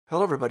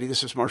Hello, everybody.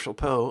 This is Marshall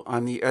Poe.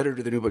 I'm the editor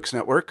of the New Books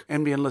Network.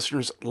 NBN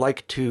listeners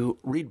like to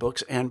read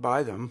books and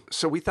buy them.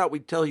 So we thought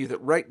we'd tell you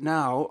that right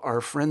now, our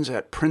friends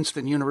at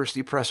Princeton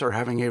University Press are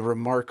having a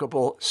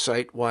remarkable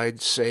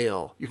site-wide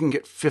sale. You can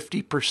get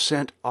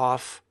 50%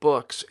 off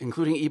books,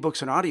 including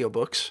ebooks and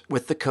audiobooks,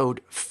 with the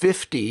code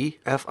 50,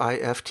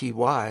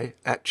 F-I-F-T-Y,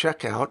 at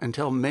checkout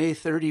until May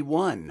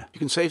 31. You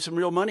can save some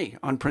real money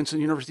on Princeton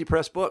University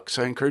Press books.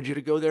 I encourage you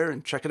to go there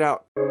and check it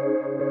out.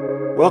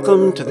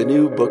 Welcome to the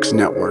New Books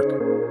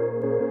Network.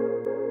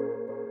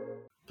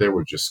 They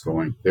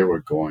were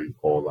going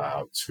all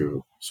out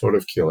to sort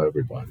of kill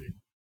everybody,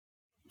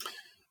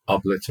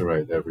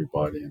 obliterate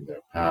everybody in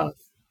their path.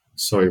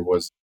 So it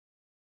was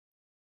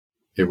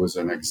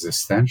an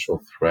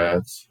existential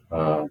threat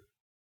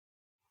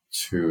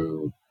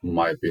to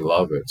my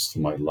beloveds, to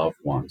my loved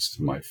ones,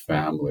 to my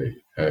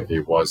family.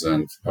 It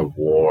wasn't a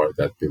war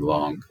that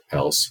belonged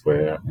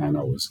elsewhere and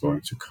I was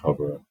going to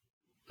cover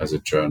as a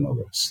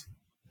journalist.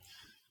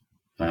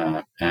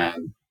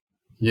 And,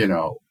 you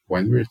know,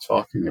 when we're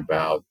talking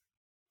about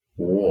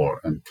war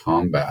and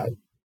combat,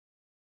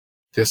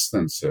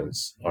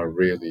 distances are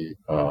really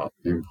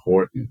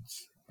important.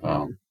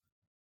 In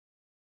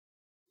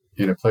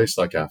a place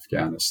like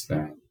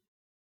Afghanistan,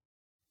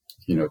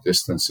 you know,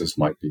 distances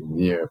might be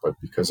near, but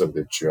because of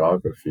the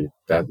geography,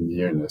 that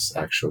nearness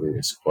actually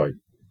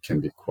can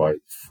be quite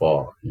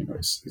far. You know,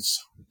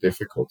 it's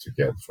difficult to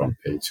get from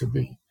A to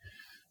B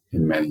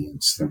in many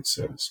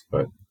instances.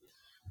 But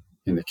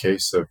in the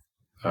case of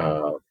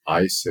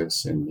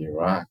ISIS in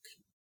Iraq,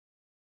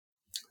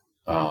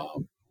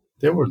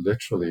 they were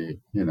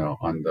literally, you know,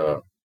 on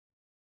the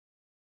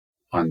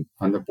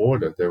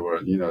border. They were,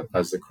 you know,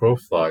 as the crow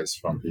flies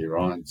from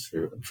Tehran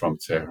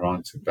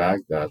to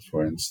Baghdad,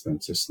 for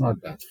instance, it's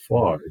not that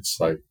far.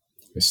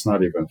 It's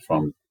not even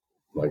from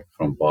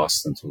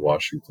Boston to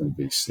Washington,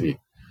 D.C.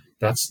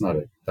 That's not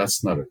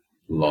a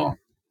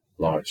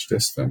large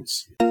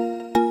distance.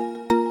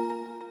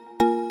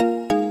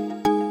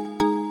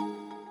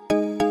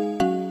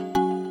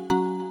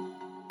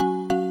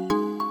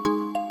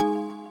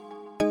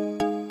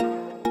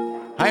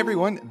 Hi,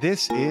 everyone.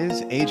 This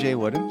is AJ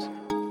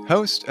Woodhams,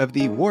 host of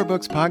the War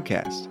Books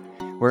podcast,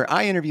 where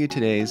I interview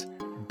today's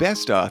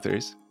best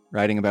authors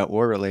writing about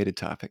war-related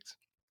topics.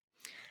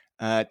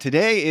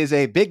 Today is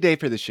a big day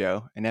for the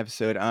show, an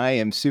episode I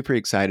am super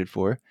excited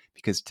for,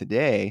 because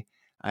today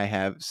I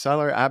have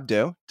Salar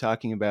Abdoh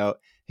talking about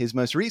his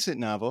most recent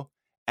novel,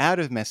 Out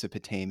of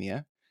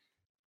Mesopotamia.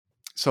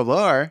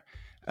 Salar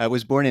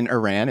was born in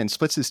Iran and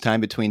splits his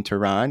time between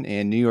Tehran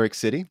and New York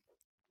City.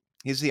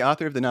 He's the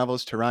author of the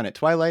novels Tehran at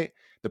Twilight,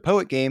 The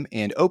Poet Game,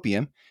 and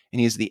Opium, and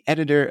he is the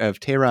editor of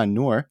Tehran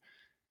Noir.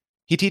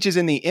 He teaches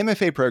in the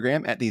MFA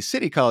program at the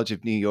City College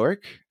of New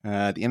York,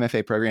 the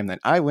MFA program that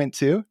I went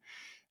to.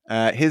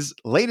 His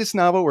latest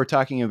novel we're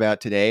talking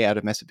about today, Out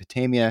of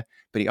Mesopotamia,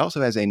 but he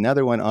also has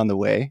another one on the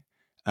way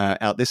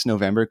out this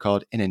November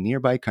called In a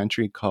Nearby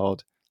Country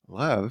Called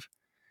Love.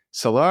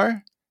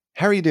 Salar,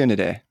 how are you doing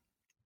today?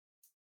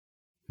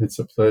 It's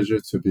a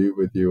pleasure to be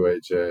with you,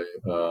 AJ.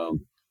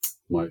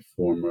 My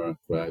former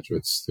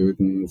graduate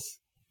student,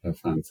 a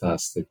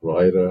fantastic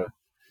writer,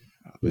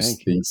 whose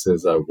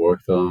thesis I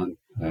worked on,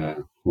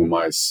 whom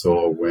I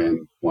saw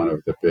win one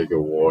of the big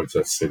awards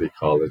at City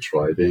College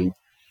Writing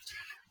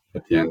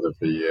at the end of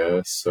the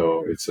year.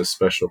 So it's a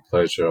special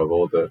pleasure of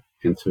all the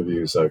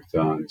interviews I've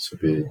done to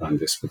be on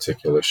this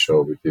particular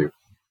show with you.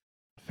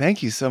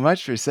 Thank you so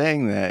much for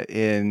saying that.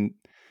 And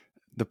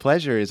the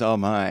pleasure is all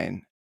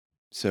mine.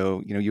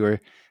 So, you know, you were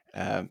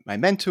my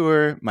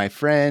mentor, my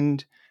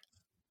friend,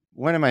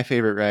 one of my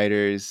favorite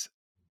writers.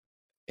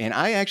 And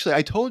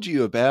I told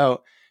you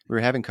about, we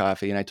were having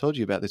coffee and I told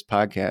you about this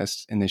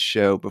podcast and this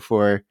show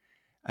before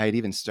I had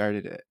even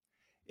started it.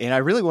 And I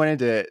really wanted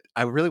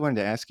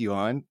to ask you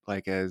on,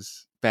 like,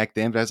 as back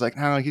then, but I was like,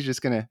 no,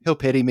 he'll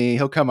pity me.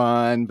 He'll come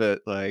on.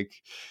 But like,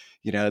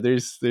 you know,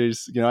 there's,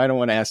 you know, I don't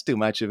want to ask too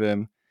much of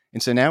him.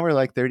 And so now we're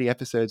like 30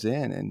 episodes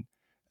in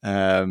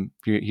and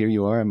here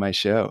you are on my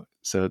show.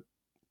 So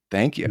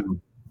thank you.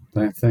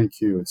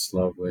 Thank you. It's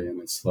lovely.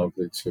 And it's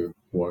lovely to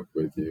work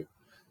with you.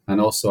 And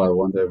also, I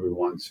want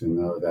everyone to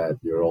know that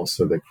you're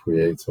also the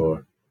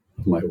creator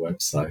of my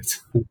website.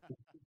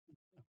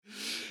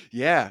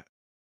 Yeah,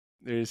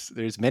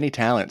 there's many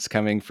talents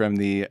coming from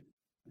the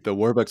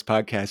War Books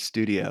podcast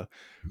studio,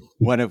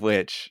 one of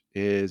which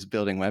is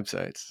building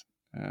websites.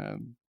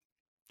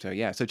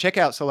 So check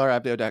out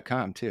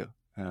solarabdo.com too,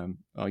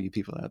 all you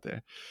people out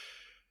there.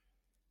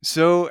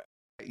 So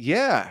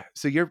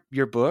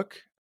your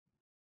book,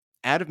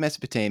 Out of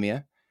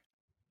Mesopotamia,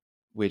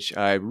 which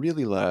I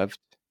really loved,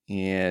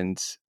 and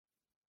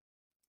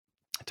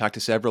I talked to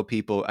several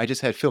people. I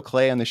just had Phil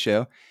Clay on the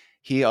show.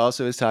 He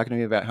also is talking to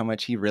me about how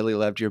much he really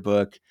loved your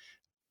book.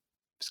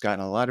 It's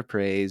gotten a lot of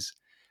praise.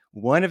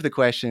 One of the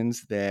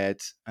questions that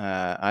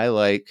I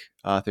like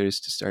authors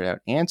to start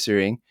out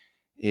answering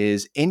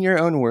is, in your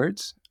own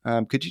words,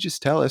 could you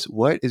just tell us,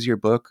 what is your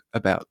book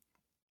about?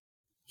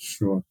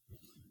 Sure.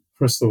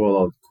 First of all,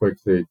 I'll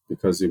quickly,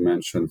 because you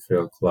mentioned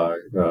Phil Clay,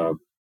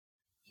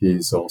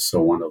 He's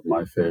also one of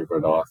my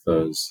favorite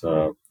authors.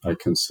 I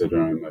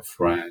consider him a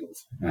friend,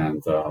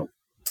 and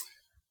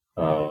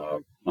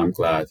I'm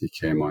glad he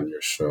came on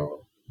your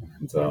show,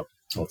 and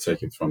I'll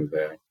take it from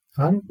there.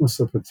 Out of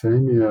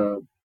Mesopotamia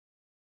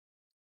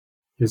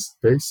is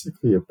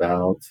basically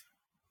about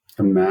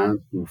a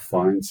man who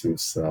finds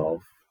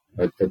himself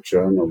a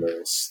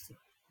journalist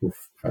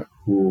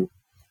who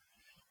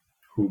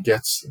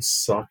gets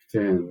sucked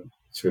in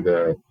to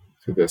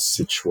the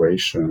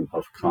situation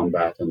of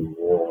combat and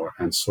war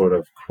and sort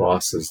of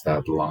crosses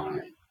that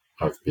line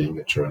of being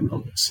a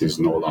journalist. He's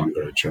no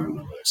longer a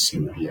journalist.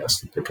 He has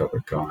to pick up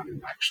a gun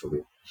and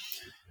actually.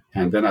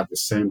 And then at the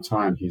same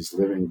time, he's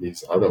living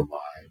these other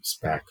lives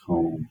back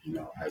home,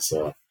 as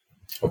a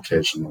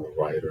occasional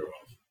writer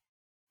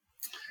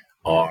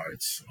of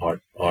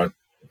art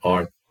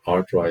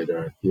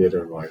writer,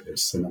 theater writer,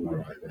 cinema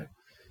writer.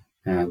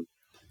 And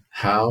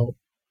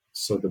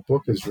so the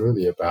book is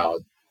really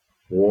about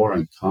war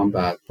and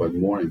combat, but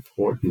more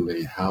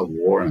importantly, how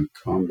war and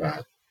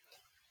combat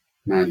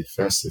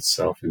manifests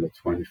itself in the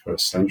 21st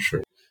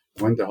century.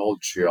 When the whole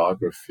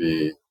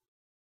geography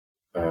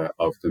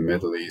of the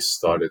Middle East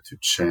started to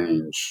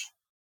change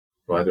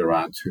right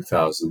around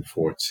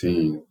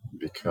 2014,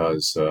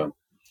 because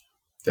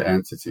the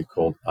entity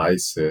called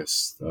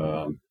ISIS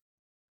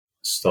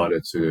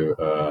started to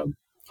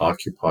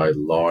occupy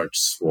large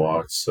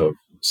swaths of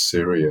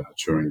Syria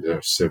during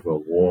their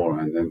civil war,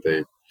 and then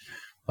they,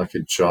 like a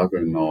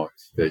juggernaut,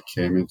 they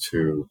came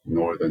into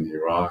northern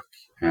Iraq,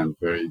 and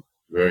very,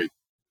 very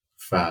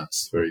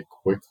fast, very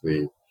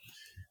quickly,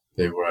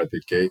 they were at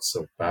the gates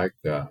of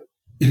Baghdad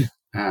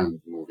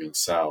and moving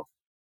south.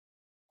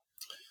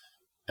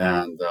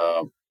 And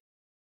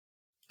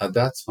at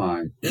that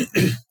time,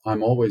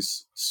 I'm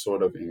always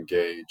sort of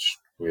engaged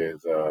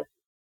with,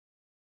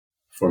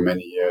 for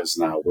many years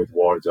now, with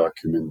war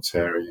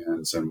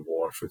documentarians and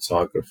war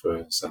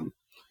photographers, and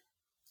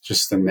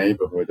just the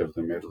neighborhood of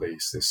the Middle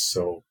East is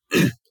so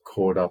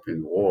caught up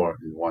in war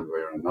in one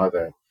way or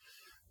another,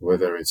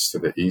 whether it's to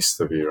the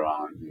east of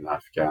Iran, in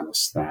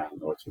Afghanistan,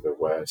 or to the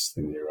west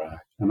in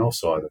Iraq, and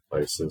also other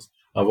places.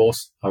 I've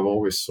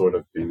always sort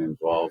of been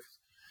involved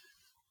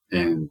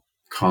in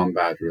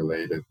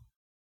combat-related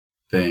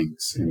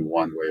things in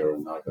one way or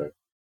another.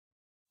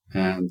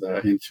 And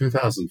in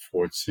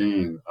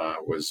 2014, I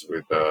was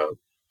with a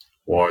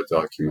war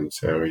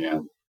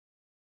documentarian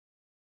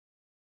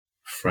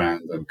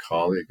friend and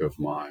colleague of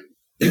mine,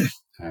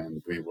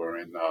 and we were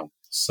in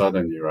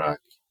southern Iraq.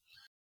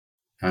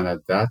 And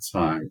at that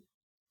time,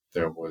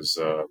 there was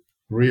a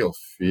real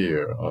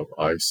fear of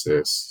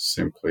ISIS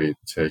simply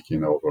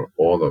taking over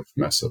all of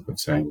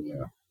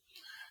Mesopotamia.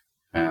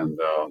 And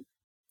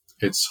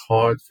it's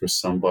hard for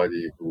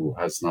somebody who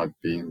has not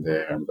been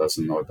there and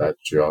doesn't know that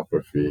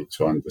geography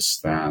to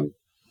understand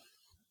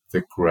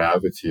the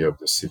gravity of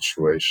the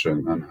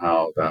situation and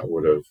how that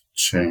would have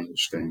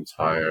changed the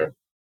entire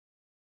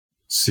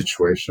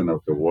situation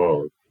of the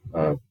world.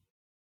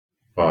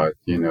 But,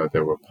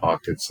 there were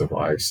pockets of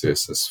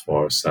ISIS as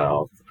far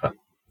south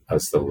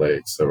as the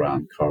lakes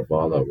around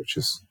Karbala, which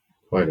is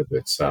quite a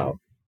bit south.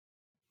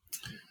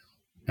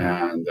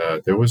 And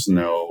there was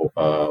no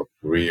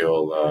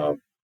real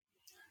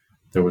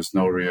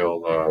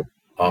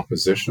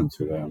opposition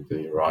to them.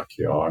 The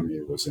Iraqi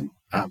army was in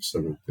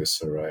absolute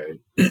disarray.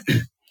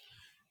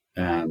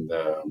 And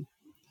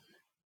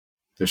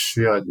the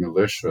Shiite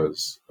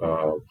militias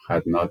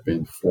had not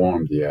been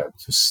formed yet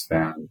to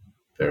stand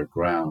their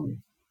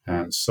ground.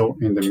 And so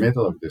in the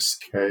middle of this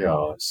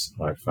chaos,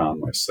 I found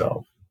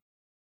myself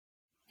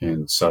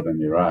in southern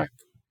Iraq.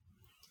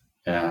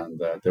 And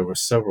there were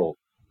several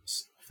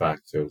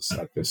factors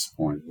at this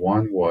point.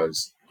 One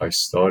was I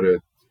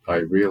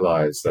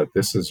realized that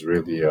this is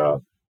really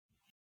a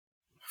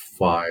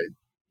fight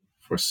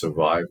for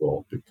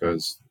survival,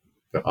 because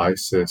the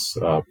ISIS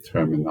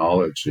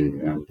terminology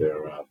and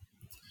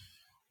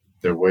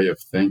their way of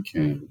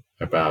thinking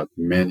about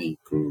many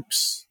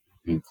groups,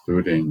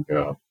 including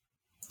the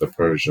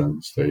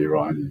Persians, the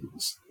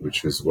Iranians,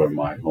 which is where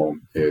my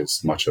home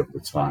is much of the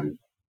time,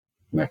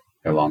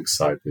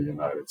 alongside the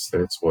United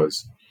States,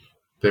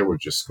 they were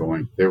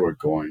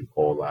going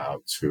all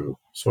out to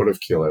sort of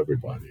kill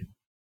everybody,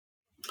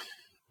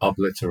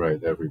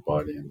 obliterate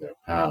everybody in their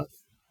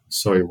path.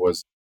 So it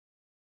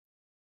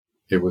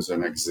was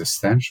an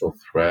existential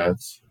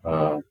threat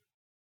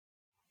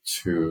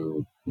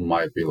to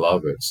my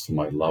beloveds, to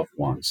my loved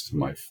ones, to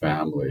my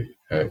family.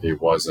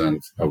 It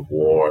wasn't a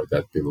war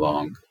that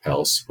belonged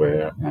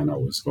elsewhere and I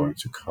was going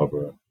to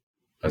cover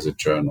as a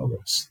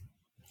journalist.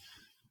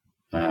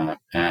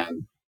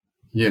 And,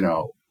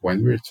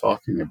 when we're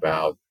talking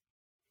about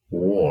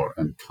war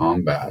and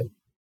combat,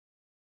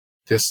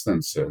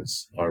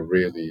 distances are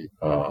really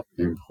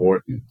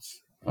important.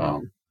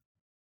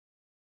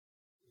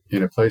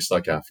 In a place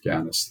like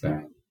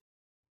Afghanistan,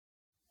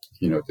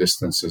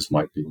 distances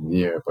might be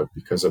near, but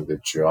because of the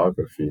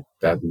geography,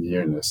 that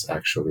nearness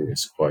actually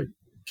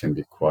can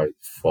be quite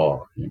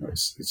far.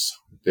 It's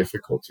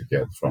difficult to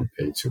get from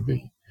A to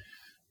B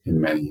in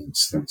many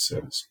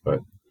instances. But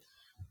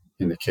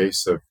in the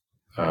case of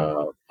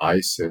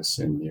ISIS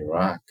in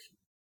Iraq,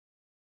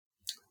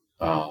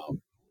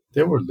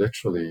 they were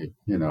literally,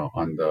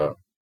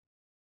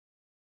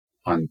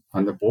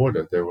 on the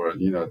border. They were,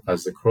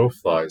 as the crow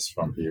flies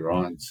from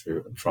Tehran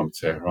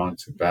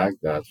to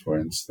Baghdad, for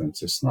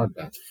instance, it's not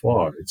that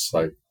far. It's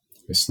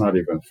not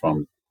even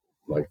from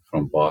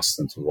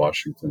Boston to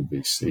Washington,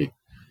 D.C.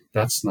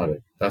 That's not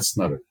a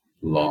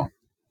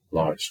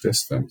large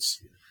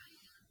distance.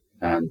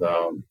 And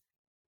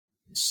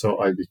so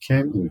I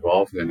became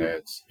involved in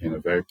it in a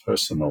very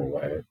personal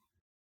way.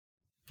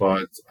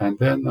 And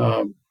then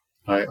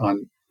I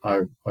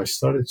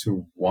started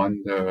to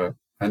wonder,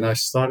 and I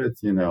started,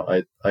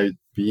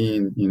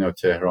 being,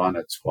 Tehran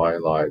at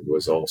twilight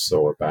was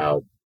also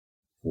about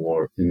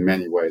war, in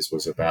many ways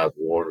was about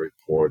war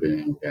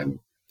reporting and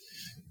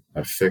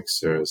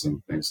fixers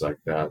and things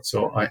like that.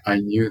 So I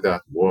knew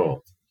that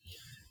world.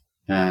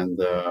 And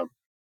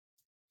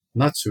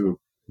not to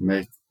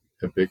make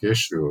a big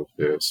issue of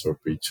this or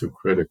be too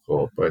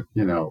critical, but,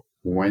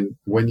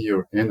 when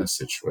you're in a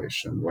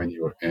situation, when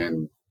you're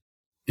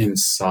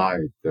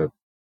inside the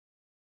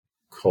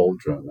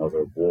cauldron of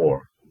a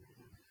war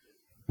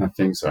and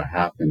things are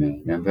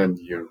happening, and then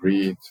you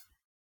read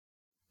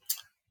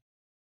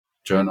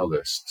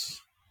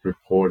journalists,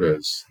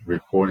 reporters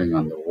reporting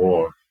on the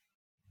war,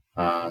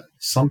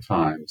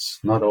 sometimes,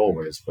 not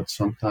always, but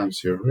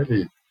sometimes you're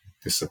really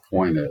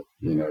disappointed.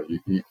 You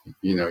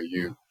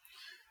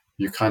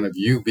kind of,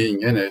 you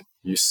being in it,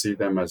 you see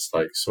them as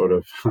like sort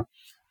of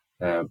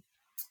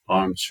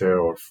armchair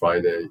or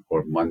Friday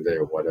or Monday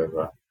or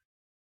whatever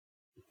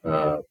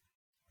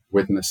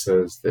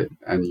witnesses,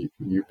 and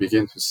you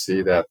begin to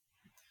see that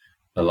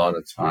a lot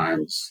of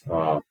times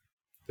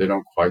they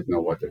don't quite know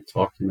what they're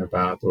talking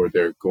about, or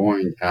they're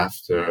going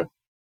after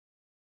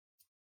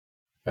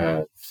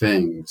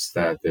things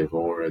that they've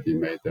already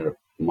made their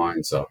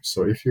minds up.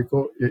 So if you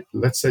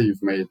let's say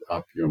you've made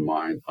up your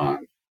mind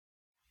on,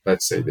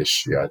 let's say, the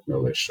Shiite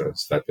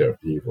militias, that they're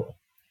evil.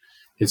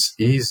 It's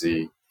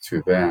easy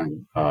to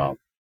then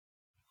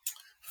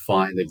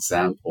find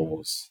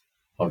examples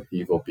of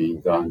evil being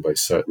done by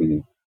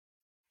certain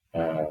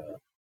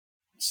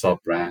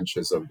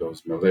sub-branches of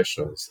those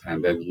militias.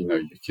 And then,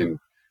 you can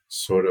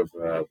sort of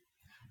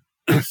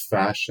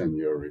fashion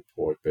your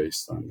report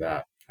based on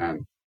that.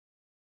 And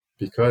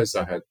because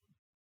I had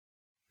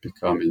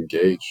become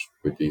engaged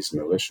with these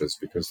militias,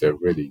 because they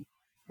really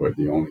were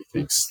the only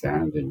thing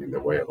standing in the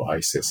way of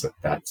ISIS at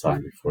that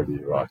time, before the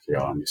Iraqi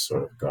army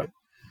sort of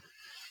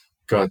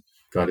got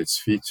its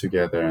feet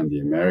together and the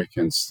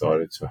Americans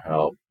started to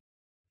help,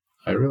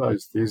 I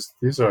realized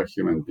these are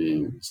human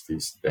beings.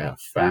 They have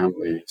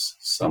families.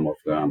 Some of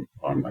them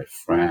are my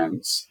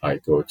friends. I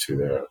go to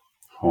their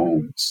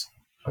homes.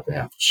 They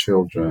have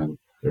children.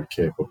 They're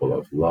capable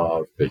of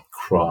love. They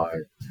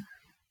cry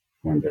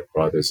when their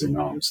brothers in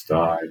arms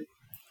die.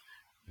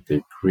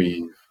 They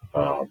grieve.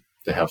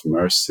 They have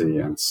mercy,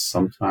 and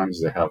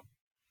sometimes they have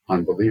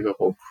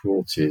unbelievable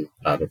cruelty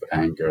out of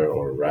anger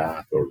or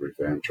wrath or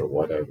revenge or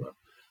whatever.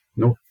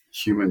 No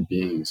human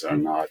beings are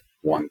not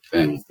one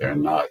thing. They're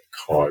not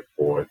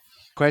cardboard.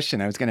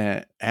 Question I was going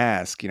to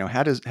ask,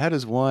 how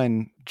does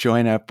one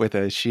join up with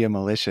a Shia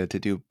militia to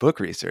do book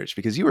research?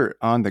 Because you were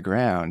on the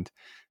ground,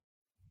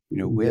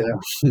 with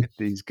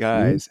these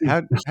guys.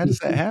 How does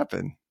that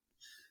happen?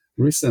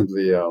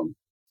 Recently,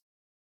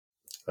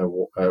 a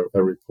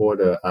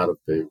reporter out of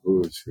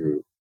Beirut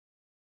who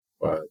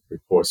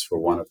reports for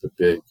one of the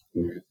big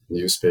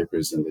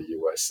newspapers in the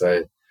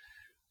USA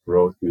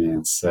wrote me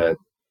and said,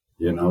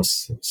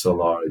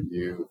 Salar,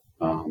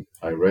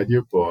 I read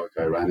your book.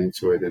 I ran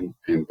into it in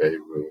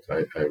Beirut.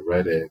 I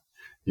read it.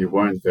 You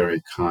weren't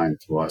very kind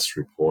to us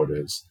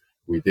reporters.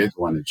 We did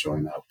want to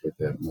join up with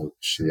the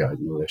Shiite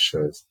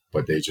militias,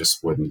 but they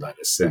just wouldn't let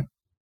us in.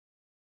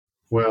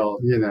 Well,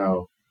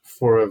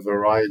 for a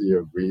variety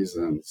of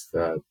reasons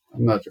that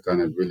I'm not going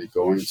to really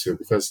go into,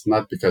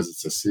 not because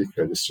it's a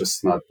secret, it's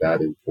just not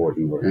that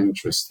important or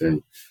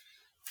interesting.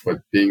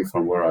 But being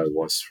from where I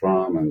was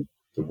from and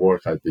the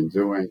work I've been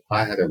doing,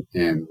 I had an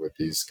in with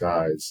these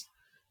guys.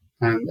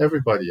 And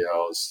everybody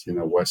else,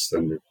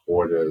 Western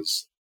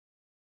reporters,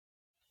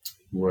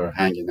 were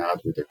hanging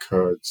out with the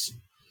Kurds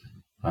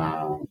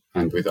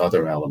and with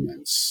other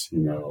elements,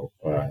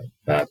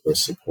 that were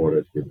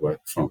supported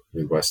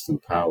with Western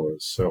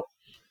powers.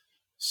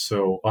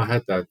 So I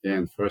had that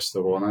in, first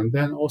of all. And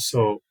then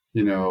also,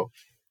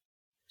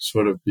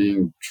 sort of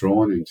being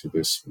drawn into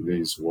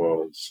these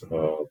worlds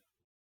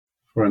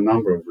for a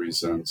number of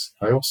reasons.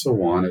 I also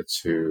wanted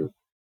to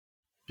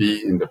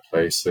be in the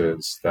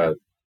places that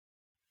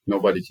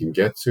nobody can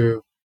get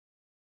to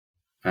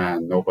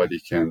and nobody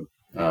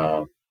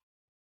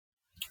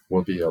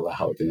will be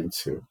allowed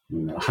into.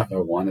 I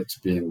wanted to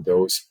be in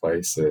those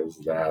places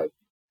that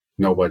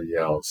nobody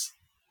else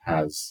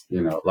has,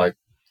 like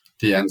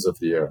the ends of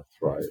the earth,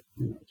 right?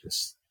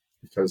 Just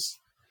because,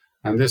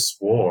 and this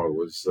war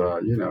was,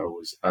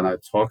 and I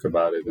talk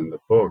about it in the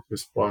book,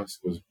 this was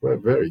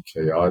very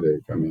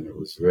chaotic. I mean, it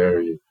was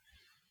very,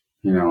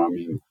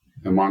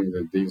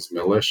 among these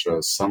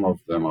militias, some of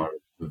them are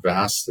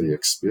vastly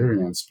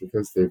experienced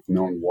because they've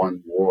known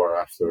one war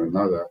after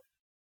another.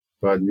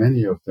 But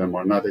many of them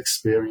are not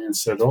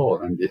experienced at all.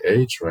 And the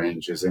age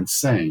range is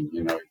insane.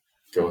 You know,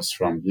 it goes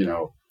from,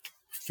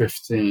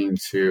 15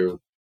 to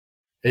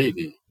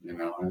 80,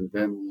 and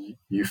then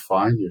you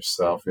find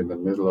yourself in the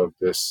middle of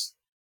this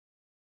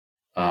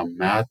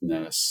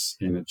madness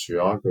in a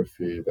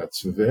geography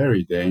that's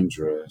very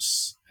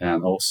dangerous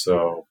and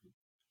also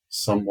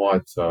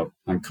somewhat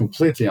and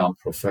completely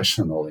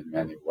unprofessional in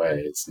many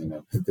ways.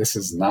 This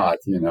is not,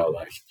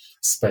 like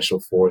special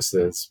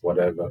forces,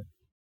 whatever.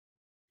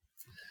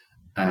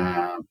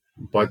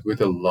 But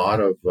with a lot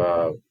of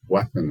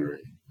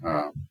weaponry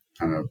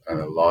and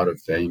a lot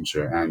of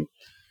danger. And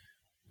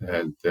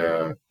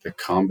the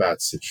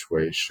combat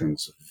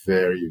situations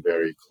very,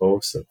 very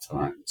close at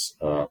times.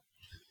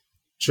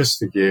 Just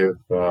to give,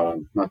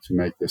 not to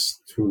make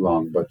this too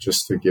long, but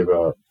just to give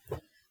a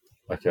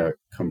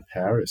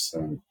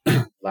comparison.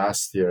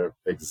 Last year,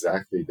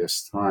 exactly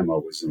this time, I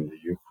was in the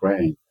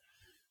Ukraine,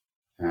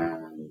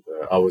 and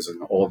I was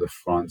in all the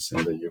fronts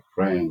in the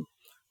Ukraine,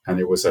 and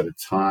it was at a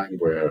time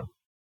where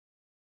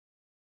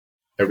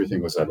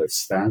everything was at a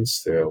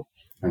standstill,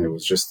 and it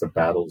was just the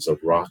battles of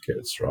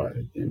rockets,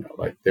 right?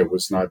 Like there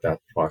was not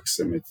that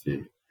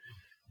proximity.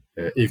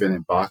 Even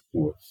in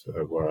Bakhmut,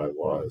 where I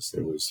was,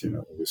 it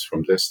was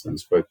from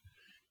distance. But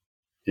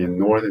in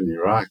northern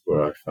Iraq,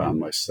 where I found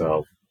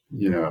myself,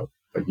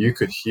 you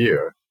could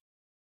hear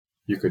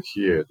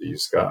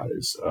these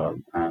guys,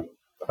 and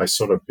I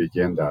sort of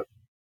begin the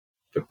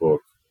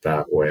book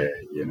that way.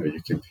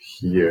 You can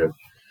hear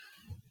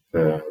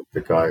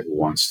the guy who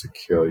wants to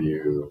kill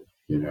you,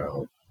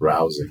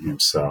 rousing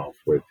himself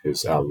with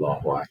his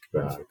Allahu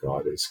Akbar,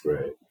 God is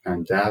great.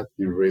 And that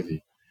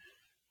really,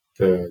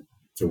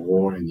 the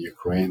war in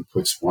Ukraine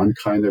puts one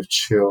kind of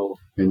chill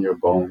in your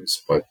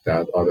bones, but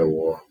that other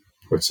war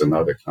puts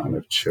another kind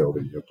of chill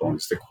in your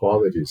bones. The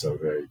qualities are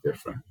very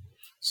different.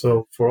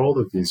 So for all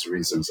of these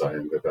reasons, I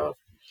ended up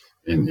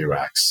in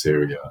Iraq,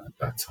 Syria at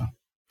that time.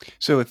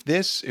 So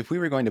if we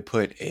were going to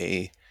put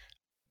a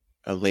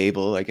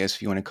label, I guess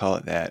if you want to call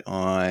it that,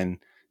 on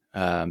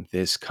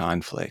this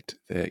conflict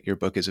that your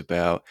book is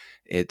about,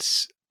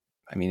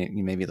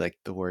 maybe like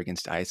the war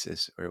against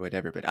ISIS or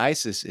whatever, but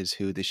ISIS is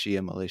who the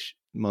Shia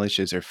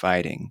militias are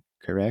fighting,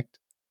 correct?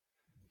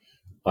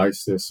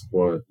 ISIS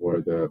were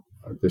the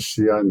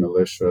Shia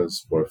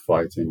militias were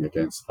fighting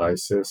against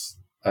ISIS.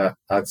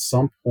 At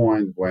some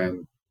point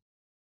when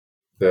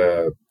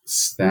the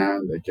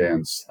stand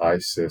against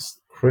ISIS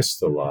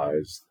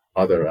crystallized,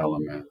 other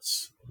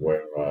elements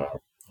were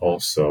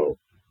also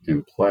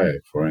in play.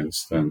 For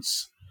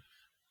instance,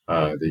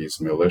 these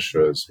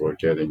militias were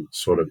getting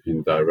sort of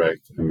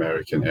indirect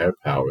American air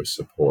power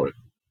support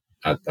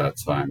at that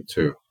time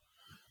too.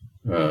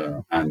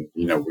 And,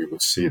 we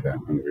would see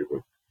them and we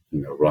would,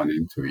 run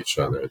into each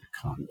other at the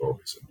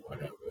convoys and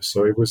whatever.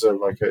 So it was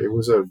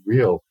a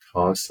real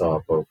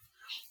toss-up of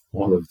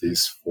all of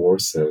these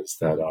forces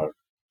that are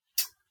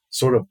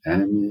sort of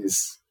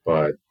enemies,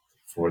 but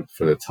for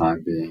the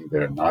time being,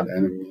 they're not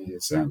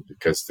enemies. And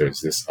because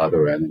there's this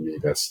other enemy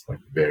that's like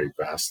very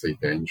vastly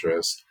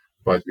dangerous,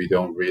 but we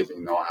don't really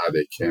know how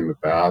they came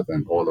about.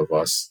 And all of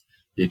us,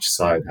 each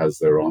side has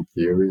their own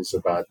theories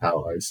about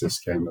how ISIS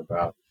came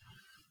about.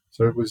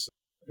 So it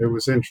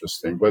was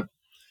interesting. But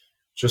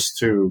just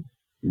to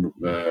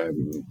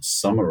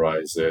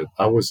summarize it,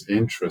 I was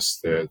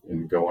interested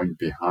in going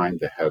behind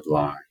the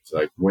headlines.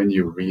 Like when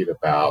you read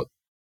about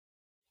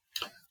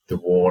the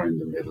war in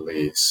the Middle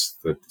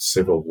East, the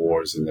civil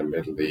wars in the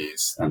Middle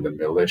East, and the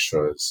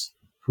militias,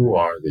 who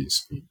are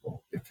these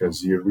people?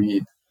 Because you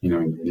read, in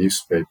the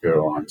newspaper,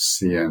 on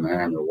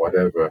CNN or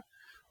whatever,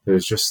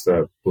 there's just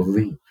a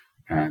belief,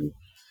 and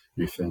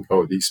you think,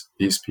 oh,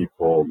 these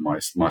people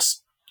must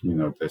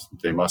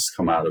they must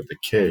come out of the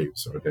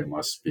caves, or they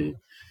must be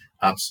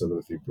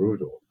absolutely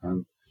brutal.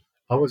 And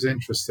I was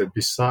interested,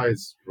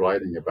 besides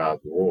writing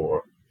about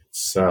war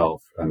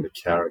itself and the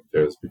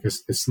characters,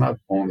 because it's not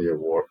only a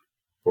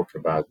book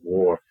about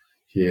war.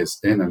 He is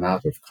in and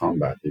out of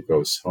combat. He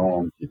goes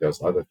home, he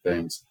does other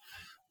things.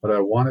 But I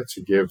wanted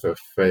to give a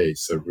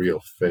real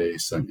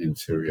face and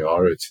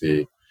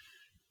interiority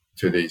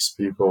to these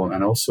people,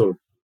 and also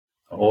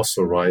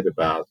write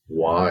about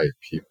why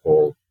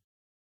people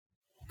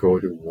go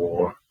to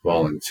war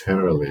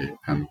voluntarily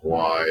and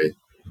why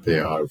they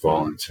are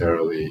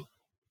voluntarily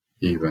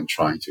even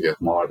trying to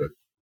get martyred.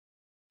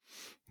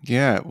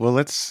 Yeah, well,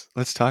 let's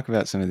talk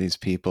about some of these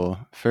people.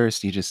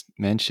 First, you just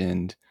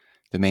mentioned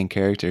the main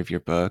character of your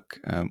book.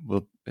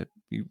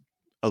 You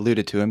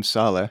alluded to him,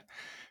 Salah.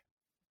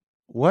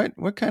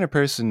 What kind of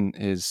person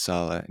is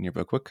Salah in your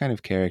book? What kind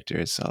of character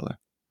is Salah?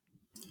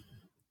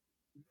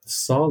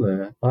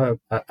 Salah,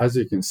 as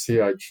you can see,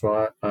 I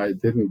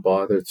didn't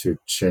bother to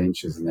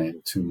change his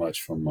name too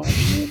much from my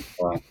name.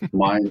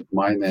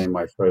 My name,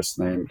 my first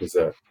name, is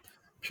a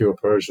pure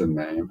Persian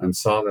name, and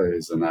Salah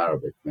is an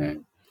Arabic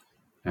name.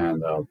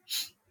 And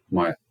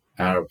my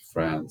Arab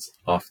friends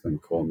often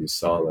call me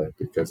Salah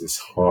because it's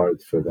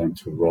hard for them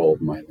to roll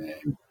my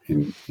name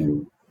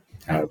in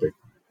Arabic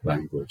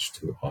language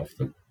too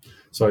often.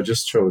 So I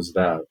just chose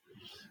that.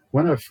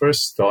 When I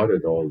first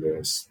started all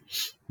this,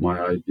 my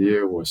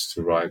idea was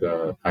to write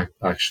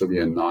actually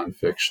a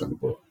nonfiction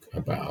book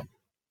about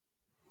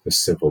the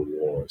civil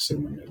wars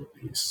in the Middle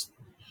East.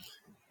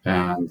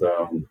 And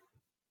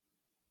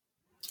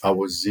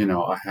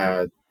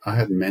I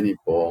had many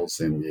balls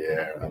in the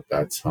air at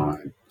that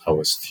time. I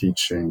was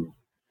teaching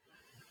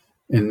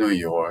in New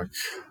York.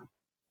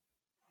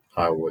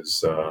 I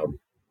was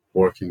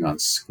working on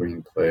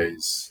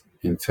screenplays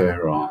in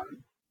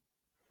Tehran.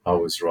 I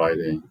was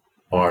writing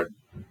art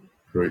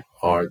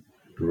art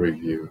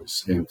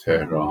reviews in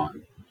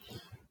Tehran.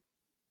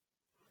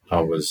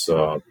 I was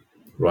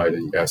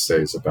writing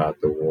essays about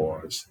the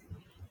wars.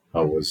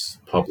 I was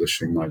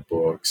publishing my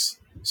books.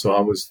 So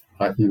I was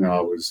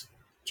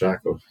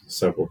jack of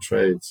several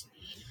trades,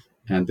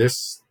 and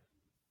this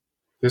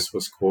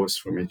was cause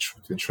for me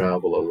to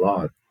travel a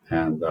lot.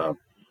 And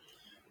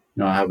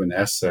I have an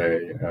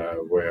essay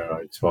where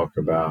I talk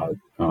about,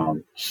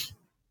 and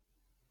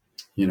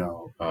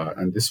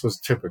this was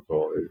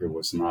typical. It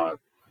was not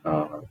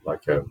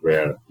like a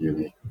rare,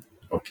 unique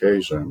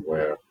occasion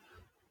where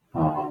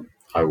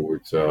I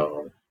would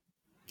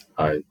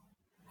I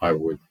I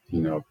would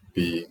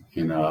be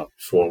in a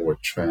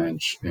forward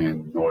trench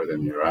in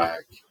northern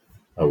Iraq.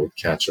 I would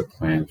catch a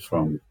plane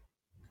from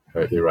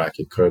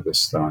Iraqi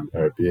Kurdistan,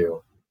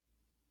 Erbil,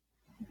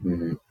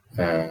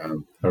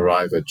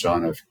 arrive at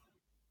John F.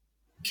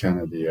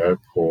 Kennedy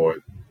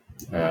Airport,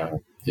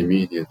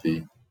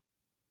 immediately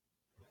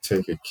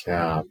take a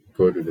cab,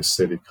 go to the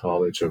City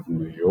College of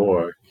New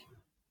York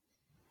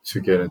to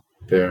get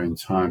there in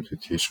time to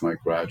teach my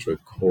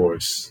graduate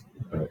course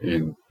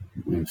in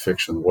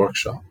fiction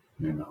workshop.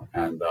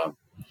 And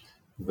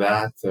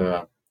that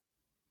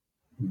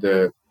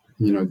the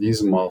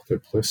these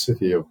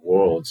multiplicity of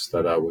worlds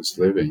that I was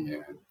living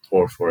in,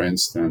 or for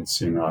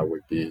instance, I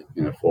would be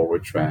in a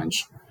forward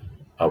trench.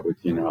 I would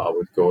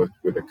go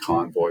with a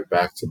convoy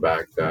back to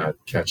Baghdad,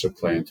 catch a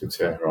plane to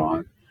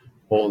Tehran,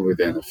 all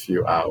within a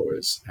few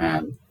hours.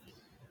 And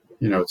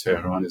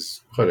Tehran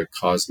is quite a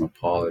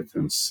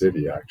cosmopolitan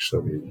city,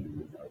 actually.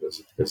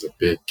 There's a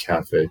big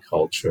cafe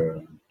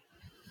culture.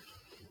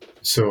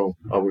 So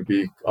I would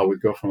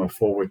go from a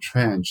forward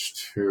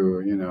trench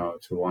to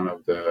one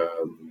of the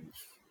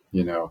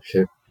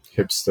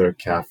hipster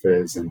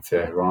cafes in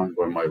Tehran,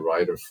 where my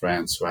writer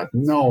friends who had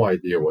no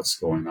idea what's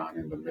going on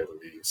in the Middle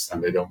East,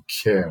 and they don't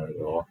care at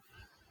all.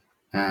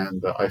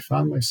 And I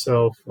found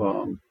myself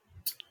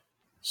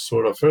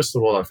first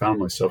of all, I found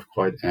myself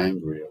quite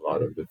angry a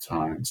lot of the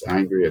times,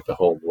 angry at the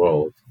whole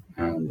world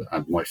and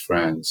at my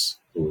friends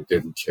who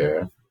didn't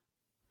care.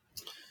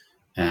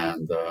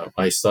 And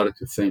I started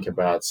to think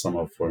about some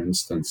of, for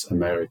instance,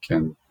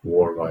 American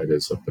war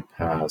writers of the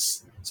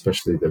past,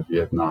 especially the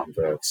Vietnam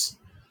vets.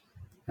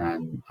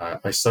 And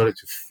I started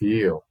to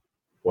feel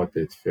what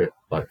they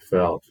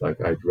felt. Like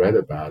I'd read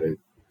about it.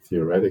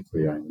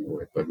 Theoretically, I knew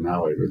it, but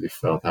now I really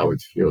felt how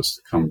it feels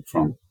to come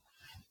from,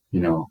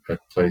 a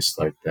place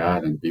like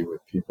that and be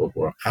with people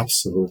who are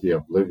absolutely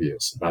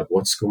oblivious about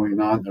what's going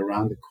on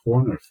around the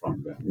corner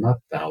from them,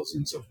 not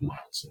thousands of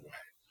miles away.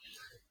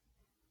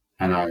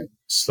 And I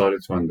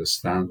started to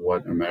understand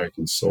what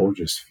American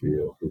soldiers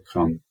feel who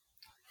come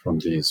from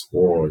these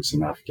wars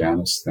in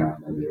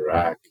Afghanistan and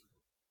Iraq.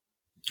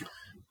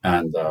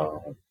 And,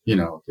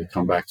 they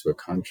come back to a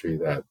country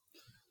that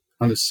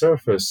on the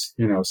surface,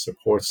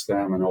 supports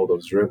them and all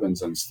those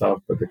ribbons and stuff,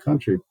 but the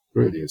country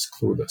really is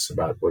clueless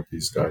about what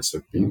these guys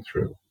have been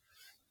through.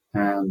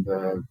 And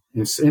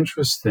it's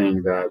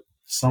interesting that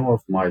some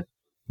of my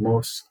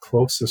most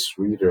closest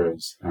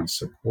readers and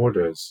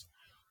supporters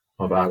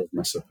of Out of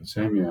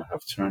Mesopotamia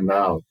have turned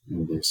out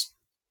in these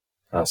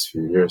past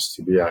few years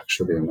to be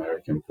actually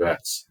American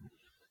vets.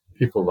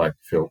 People like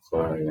Phil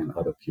Clay and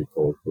other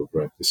people who've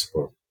read this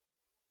book.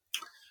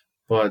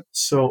 But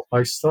so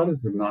I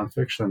started with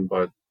nonfiction,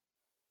 but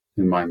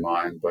in my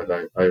mind, but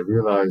I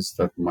realized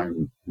that my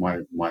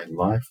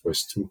life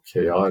was too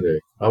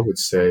chaotic. I would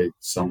say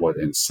somewhat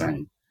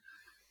insane.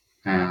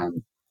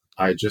 And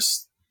I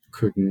just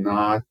could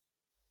not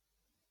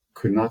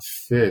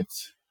fit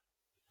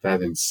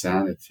that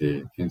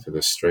insanity into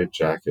the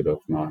straitjacket of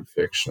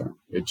nonfiction.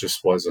 It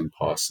just wasn't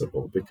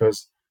possible,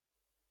 because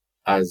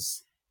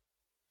as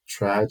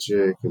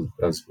tragic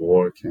as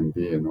war can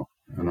be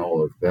and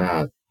all of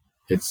that,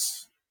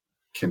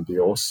 can be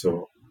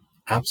also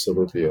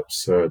absolutely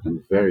absurd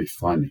and very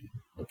funny.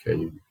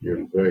 Okay,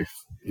 you're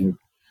in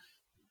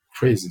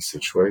crazy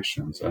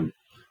situations, and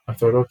I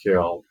thought, okay,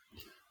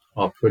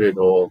 I'll put it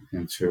all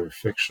into a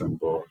fiction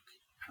book,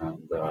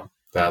 and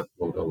that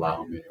will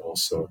allow me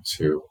also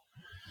to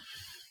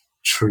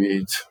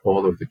treat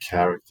all of the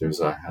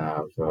characters I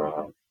have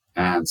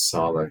and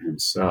Salar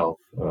himself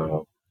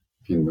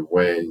in the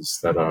ways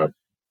that are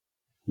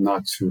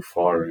not too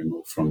far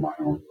removed from my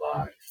own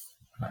life,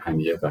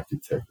 and yet I can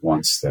take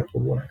one step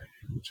away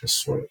and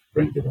just sort of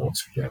bring it all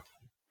together.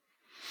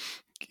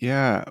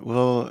 Yeah,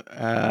 well,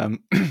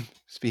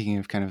 speaking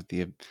of kind of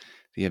the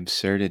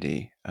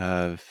absurdity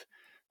of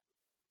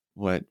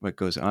what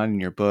goes on in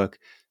your book,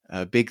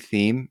 a big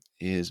theme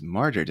is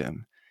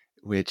martyrdom,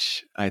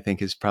 which I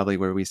think is probably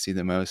where we see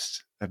the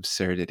most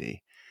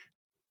absurdity.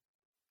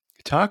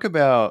 Talk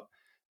about,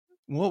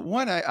 well,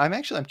 one,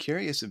 I'm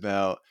curious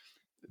about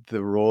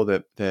the role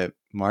that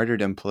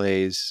martyrdom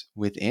plays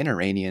within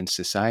Iranian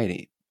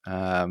society.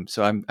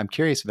 So I'm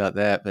curious about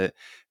that,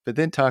 but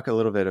then talk a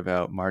little bit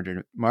about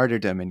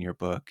martyrdom in your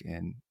book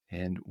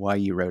and why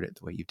you wrote it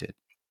the way you did.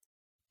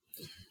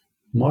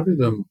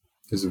 Martyrdom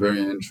is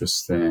very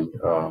interesting.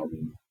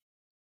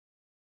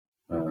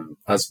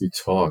 As we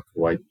talk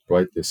right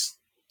this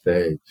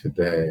day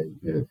today,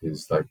 it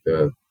is like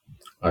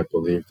I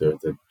believe they're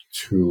the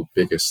two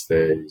biggest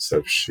days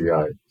of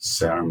Shiite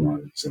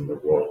ceremonies in the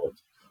world,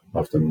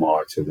 of the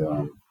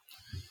martyrdom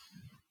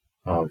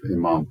of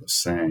Imam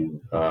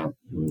Hussein.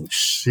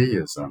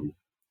 Shiism,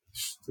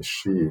 the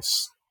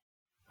Shiite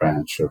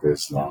branch of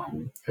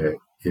Islam,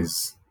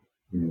 is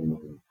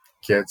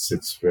gets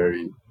its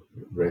very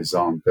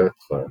raison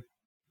d'etre,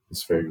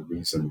 its very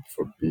reason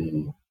for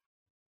being,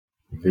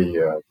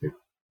 via the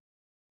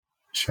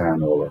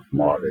channel of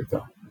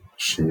martyrdom.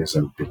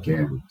 Shiism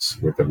begins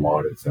with the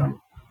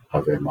martyrdom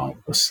of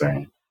Imam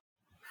Hussein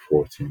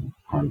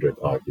 1400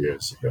 odd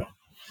years ago.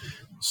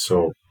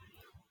 So,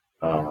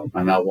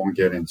 and I won't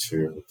get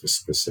into the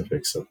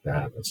specifics of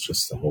that. That's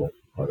just a whole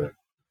other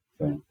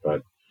thing.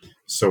 But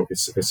so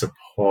it's a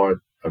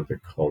part of the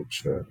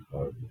culture.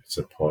 It's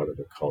a part of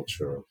the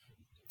culture of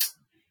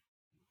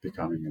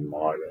becoming a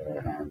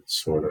martyr and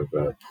sort of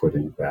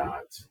putting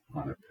that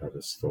on a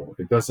pedestal.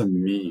 It doesn't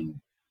mean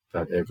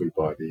that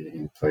everybody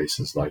in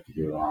places like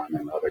Iran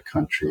and other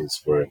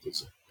countries where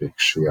there's a big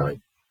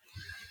Shiite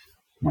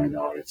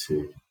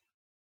minority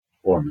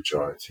or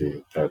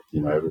majority, that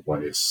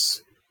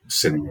everybody's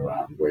sitting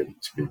around waiting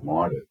to be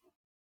martyred.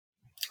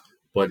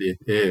 But it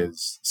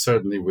is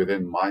certainly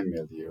within my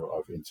milieu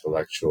of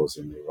intellectuals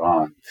in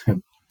Iran,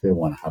 they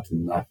want to have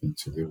nothing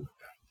to do with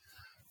that.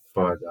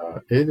 But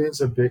it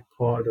is a big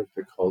part of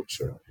the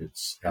culture.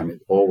 And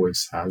it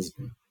always has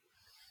been.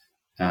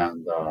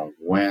 And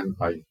when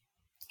I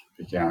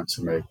began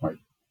to make my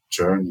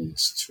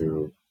journeys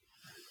to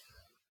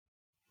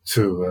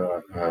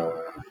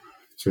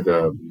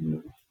the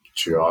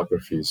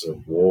geographies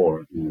of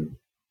war in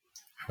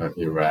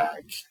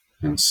Iraq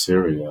and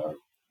Syria,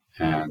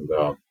 and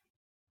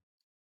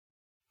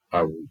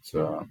I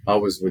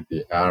was with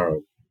the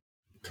Arab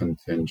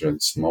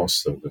contingents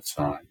most of the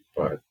time,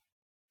 but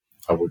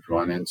I would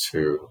run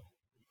into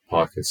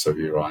pockets of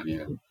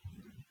Iranian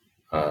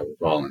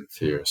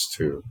volunteers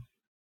too.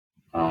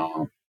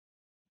 The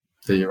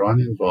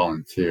Iranian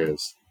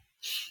volunteers,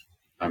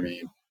 I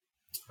mean,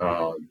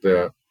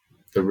 the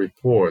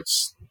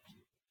reports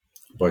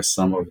by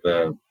some of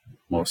the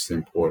most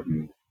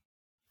important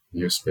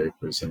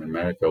newspapers in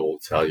America will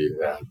tell you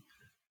that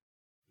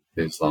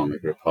the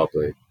Islamic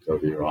Republic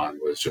of Iran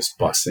was just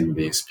busing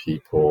these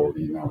people,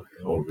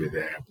 over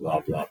there, blah,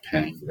 blah,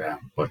 paying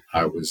them. But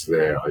I was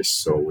there, I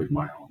saw with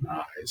my own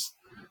eyes.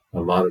 A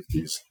lot of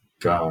these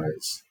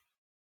guys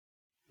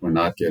were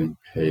not getting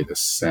paid a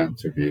cent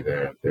to be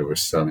there. They were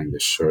selling the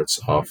shirts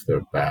off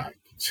their back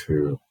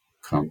to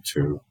come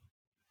to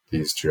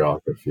these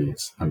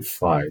geographies and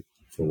fight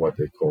for what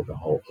they call the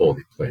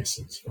holy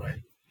places,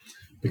 right?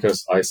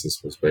 Because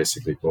ISIS was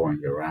basically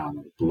going around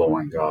and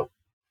blowing up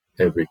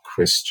every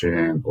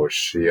Christian or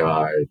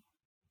Shiite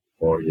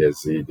or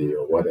Yazidi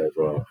or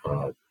whatever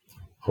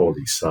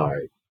holy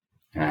site,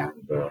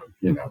 and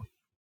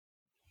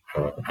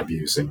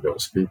abusing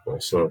those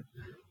people. So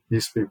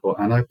these people,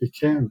 and I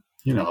became,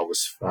 I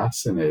was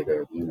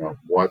fascinated,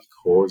 what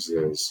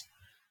causes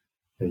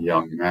a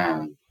young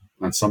man,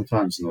 and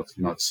sometimes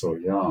not so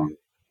young,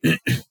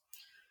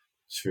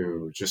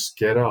 to just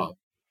get up,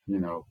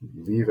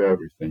 leave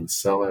everything,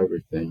 sell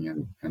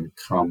everything, and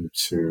come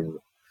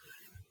to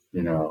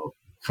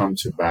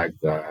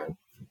Baghdad,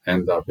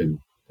 end up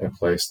in a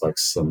place like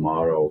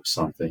Samarra or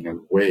something,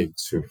 and wait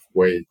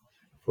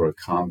for a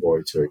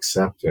convoy to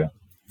accept him,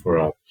 for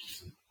a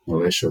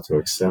militia to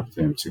accept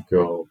him, to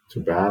go to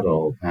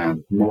battle,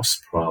 and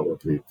most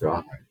probably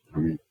die. I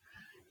mean,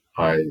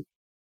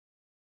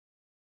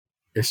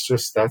 it's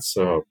just, that's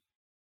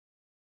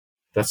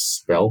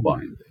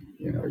spellbinding.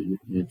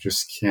 You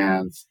just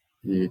can't,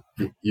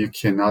 you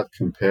cannot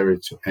compare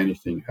it to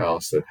anything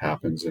else that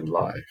happens in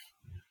life.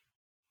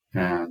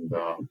 And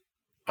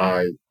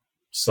I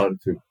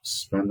started to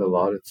spend a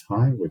lot of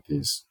time with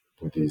these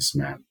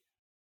men.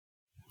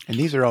 And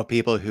these are all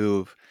people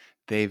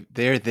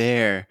they're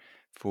there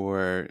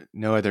for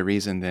no other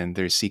reason than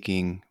they're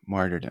seeking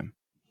martyrdom.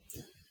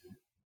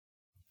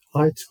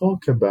 I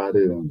talk about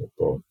it in the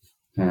book,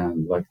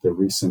 and like the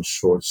recent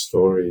short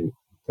story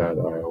that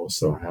I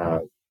also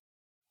had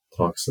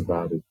talks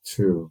about it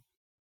too.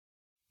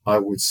 I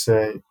would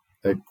say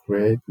a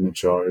great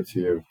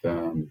majority of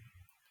them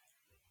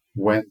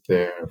went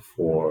there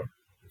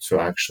to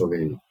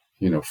actually,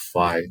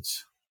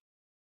 fight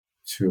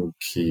to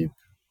keep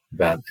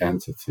that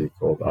entity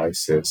called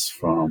ISIS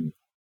from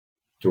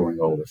doing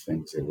all the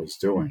things it was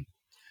doing.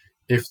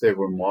 If they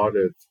were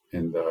martyred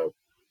in the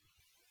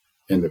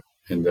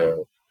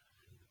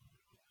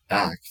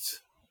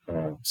act,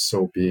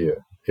 so be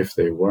it. If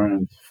they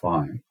weren't,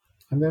 fine.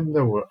 And then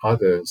there were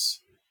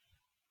others,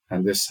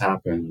 and this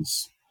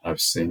happens,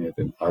 I've seen it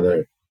in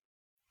other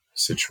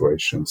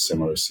situations,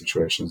 similar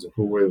situations,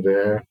 who were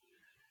there,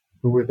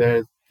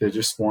 they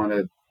just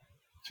wanted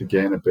to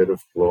gain a bit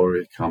of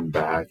glory, come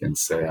back and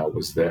say, I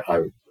was there,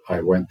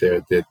 I went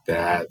there, did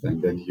that,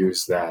 and then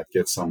use that,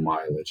 get some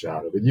mileage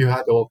out of it. You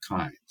had all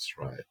kinds,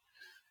 right?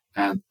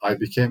 And I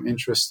became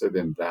interested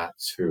in that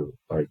too.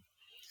 Like,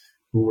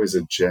 who is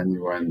a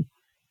genuine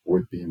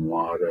would-be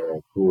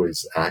martyr, who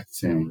is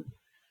acting,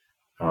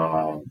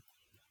 uh,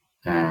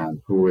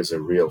 and who is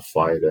a real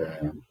fighter,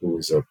 and who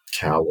is a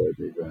coward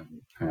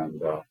even.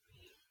 And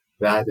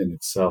that in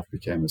itself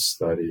became a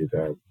study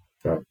that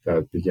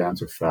began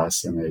to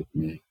fascinate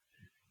me.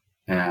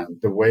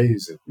 And the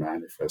ways it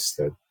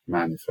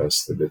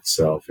manifested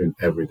itself in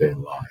everyday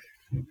life,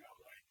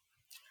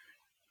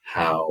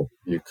 how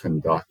you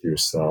conduct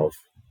yourself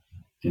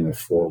in a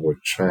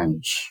forward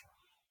trench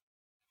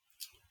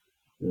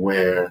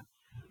where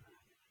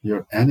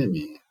your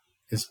enemy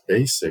is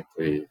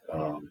basically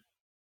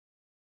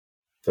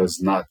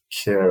does not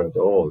care at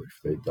all if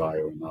they die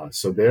or not.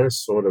 So they're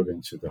sort of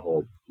into the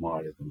whole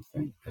martyrdom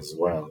thing as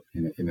well,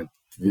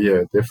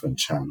 via a different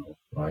channel,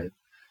 right?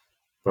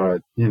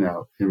 But,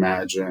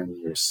 imagine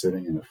you're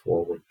sitting in a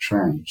forward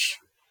trench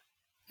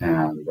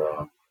and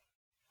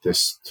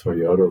this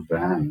Toyota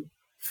van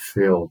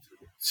filled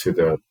to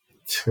the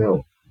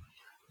till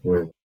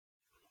with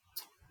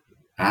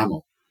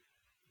ammo,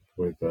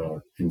 with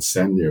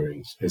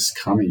incendiaries, is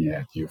coming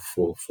at you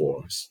full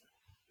force.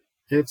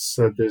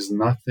 There's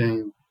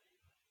nothing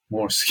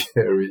more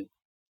scary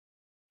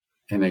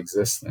in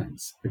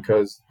existence,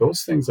 because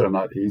those things are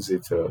not easy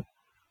to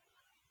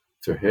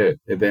hit.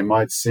 They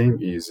might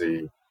seem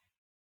easy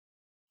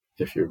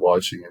if you're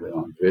watching it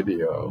on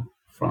video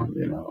from,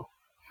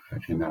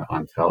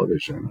 on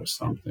television or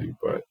something,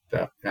 but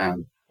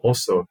and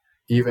also,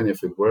 even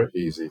if it were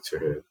easy to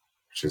hit,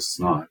 which it's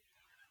not,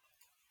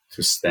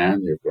 to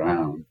stand your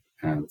ground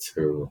and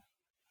to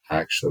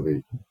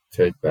actually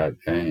take that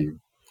aim,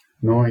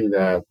 knowing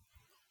that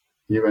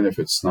even if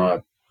it's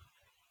not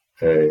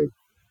a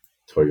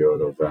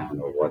Toyota van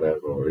or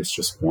whatever, or it's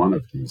just one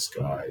of these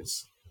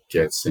guys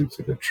gets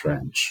into the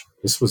trench.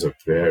 This was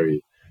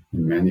in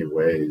many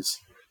ways,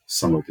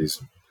 some of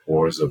these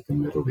wars of the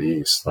Middle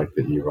East, like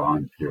the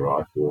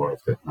Iran-Iraq war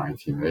of the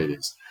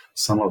 1980s,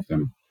 some of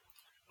them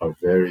are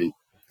they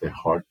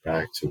hark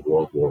back to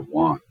World War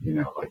I.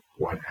 Like,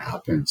 what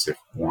happens if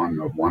one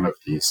of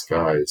these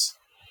guys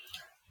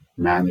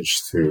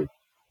manages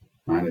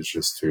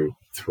to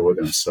throw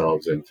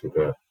themselves into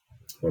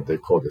what they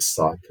call the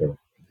Sata,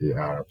 the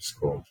Arabs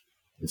call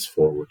this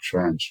forward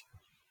trench.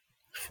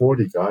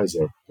 40 guys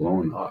are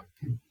blown up.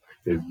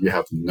 You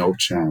have no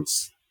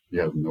chance.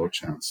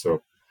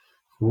 So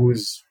who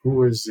is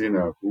in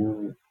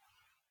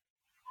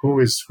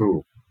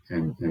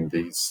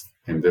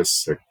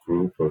this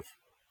group of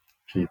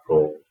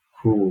people?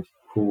 Who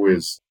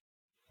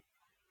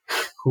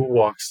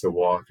walks the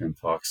walk and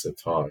talks the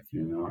talk?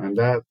 And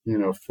that,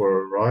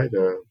 for a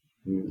writer,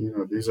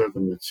 these are the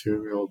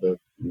material that,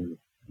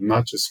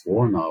 not just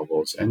war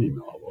novels, any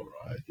novel,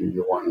 right?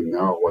 You want to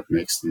know what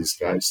makes these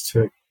guys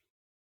tick.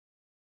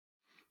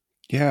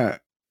 Yeah.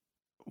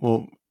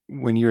 Well,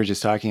 when you were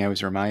just talking, I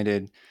was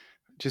reminded,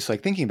 just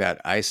like thinking about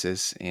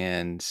ISIS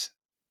and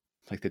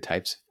like the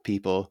types of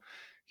people,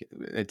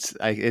 it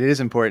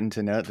is important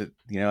to note that,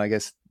 I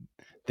guess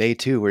they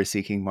too were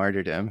seeking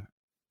martyrdom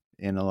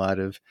in a lot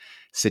of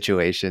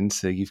situations.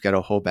 So you've got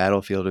a whole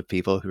battlefield of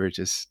people who are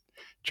just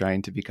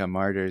trying to become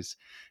martyrs.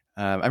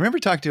 I remember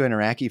talking to an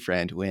Iraqi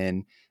friend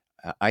when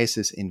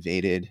ISIS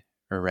invaded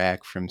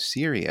Iraq from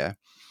Syria,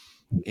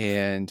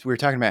 and we were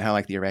talking about how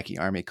like the Iraqi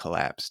army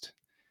collapsed.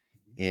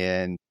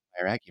 And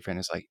my Iraqi friend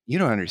was like, "You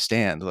don't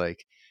understand.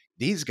 Like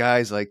these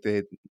guys, like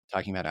they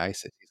talking about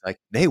ISIS. He's like,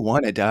 they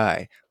want to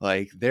die.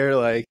 Like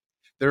they're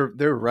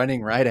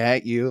running right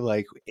at you,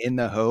 like in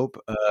the hope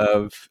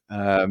of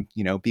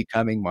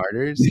becoming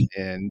martyrs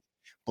and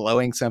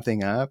blowing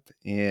something up."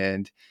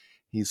 And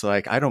he's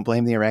like, "I don't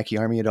blame the Iraqi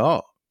army at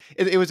all."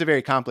 It was a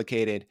very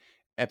complicated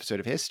episode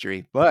of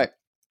history, but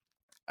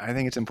I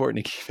think it's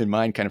important to keep in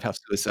mind kind of how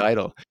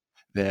suicidal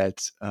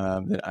that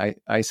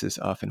ISIS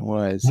often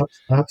was.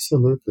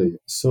 Absolutely.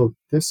 So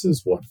this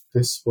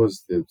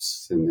was the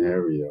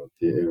scenario.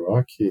 The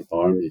Iraqi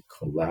army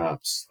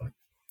collapsed like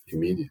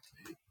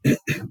immediately. It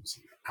was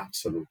in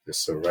absolute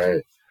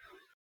disarray.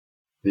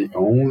 The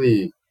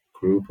only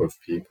group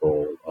of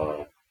people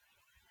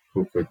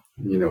who could,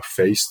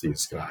 face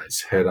these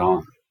guys head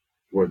on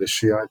were the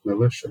Shiite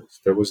militias.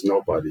 There was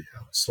nobody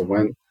else. So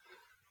when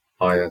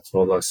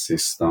Ayatollah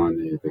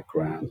Sistani, the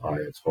Grand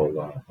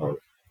Ayatollah of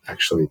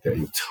actually the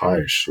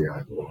entire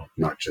Shiite world,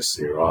 not just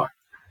Iraq,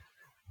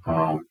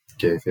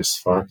 gave his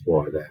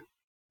fatwa that,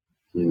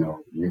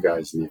 you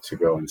guys need to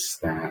go and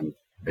stand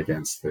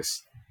against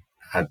this.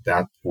 At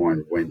that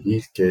point, when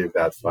he gave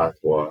that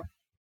fatwa,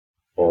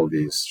 all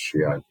these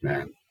Shiite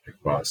men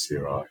across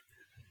Iraq,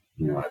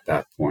 at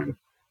that point,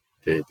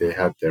 they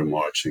had their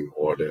marching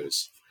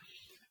orders.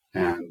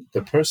 And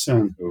the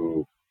person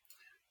who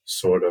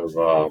sort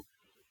of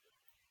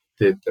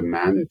did the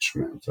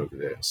management of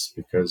this,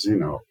 because,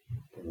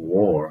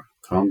 war,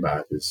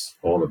 combat is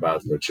all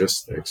about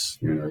logistics.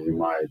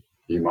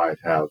 You might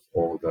have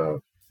all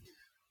the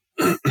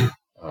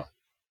uh,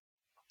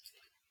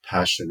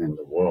 passion in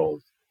the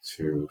world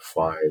to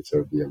fight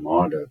or be a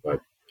martyr,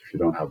 but if you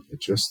don't have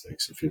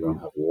logistics, if you don't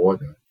have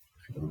water,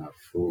 if you don't have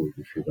food,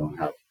 if you don't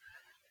have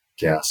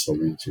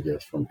gasoline to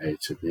get from A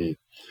to B,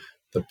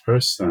 the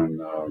person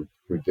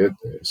who did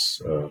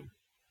this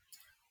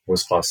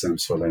was Qasem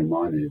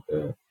Soleimani,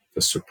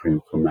 the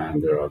supreme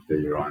commander of the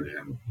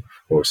Iranian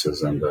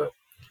forces and the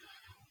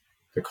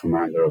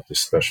commander of the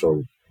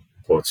Special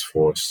Quds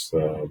Force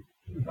of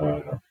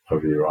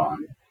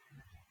Iran,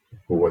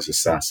 who was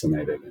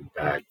assassinated in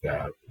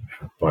Baghdad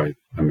by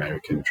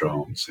American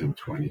drones in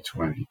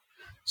 2020.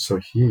 So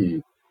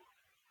he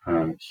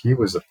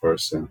was the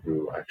person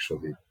who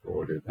actually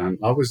brought it. And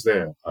I was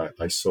there.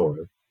 I saw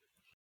it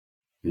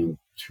in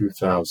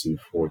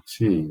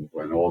 2014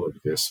 when all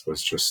of this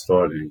was just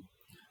starting.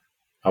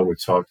 I would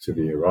talk to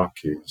the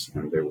Iraqis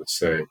and they would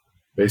say,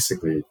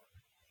 basically,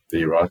 the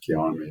Iraqi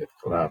army had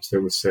collapsed. They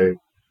would say,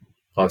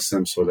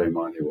 Qasem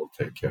Soleimani will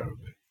take care of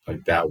it.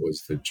 Like that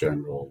was the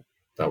general.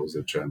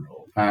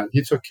 And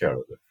he took care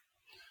of it.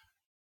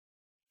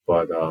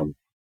 But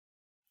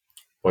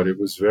it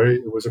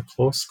was a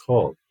close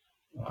call.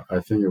 I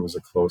think it was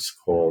a close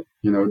call.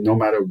 No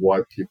matter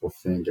what people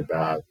think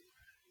about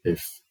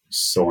if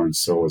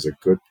so-and-so is a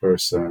good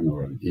person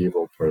or an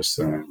evil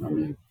person. I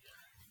mean,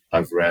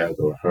 I've read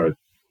or heard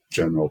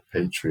General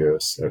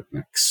Patrius, an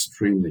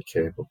extremely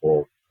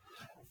capable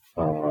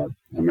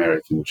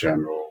American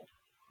general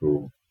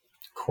who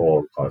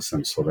called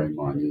Qasem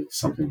Soleimani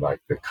something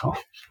like the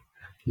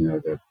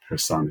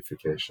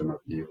personification of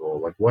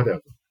evil, like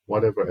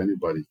whatever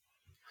anybody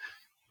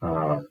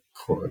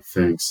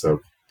thinks of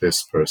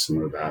this person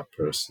or that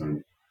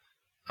person.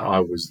 I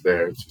was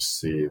there to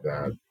see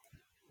that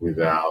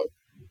without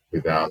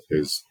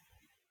his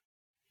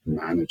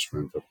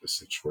management of the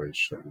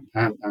situation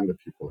and the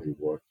people he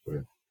worked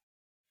with,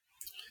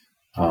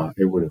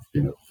 it would have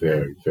been a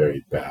very,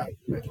 very bad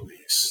Middle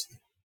East.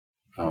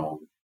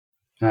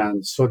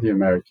 And so the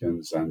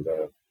Americans and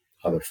the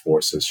other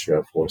forces,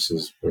 Shia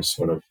forces, were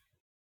sort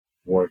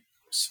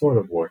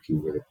of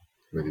working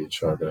with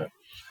each other.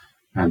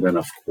 And then,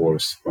 of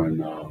course,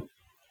 when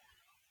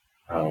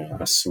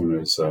as soon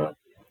as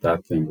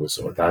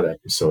that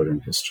episode in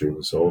history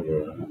was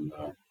over, and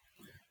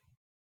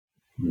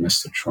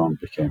Mr. Trump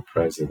became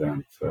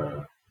president,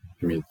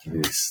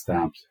 immediately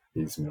stamped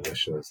these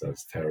militias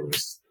as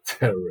terrorists.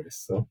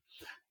 So,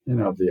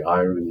 the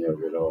irony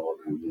of it all,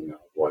 and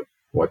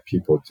what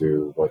people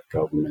do, what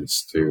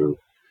governments do,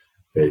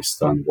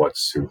 based on what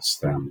suits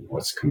them,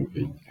 what's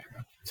convenient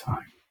at the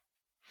time.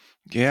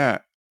 Yeah,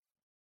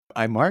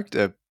 I marked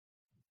a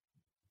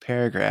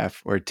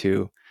paragraph or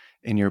two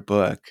in your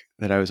book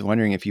that I was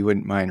wondering if you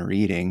wouldn't mind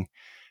reading.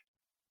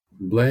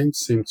 Blame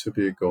seemed to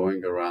be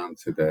going around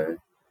today.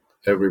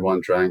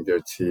 Everyone drank their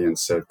tea and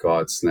said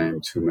God's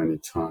name too many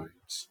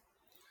times.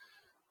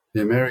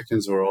 The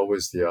Americans were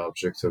always the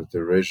object of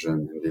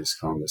derision in these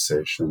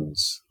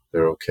conversations,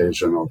 their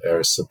occasional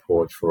air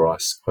support for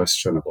us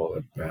questionable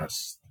at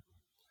best.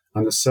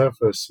 On the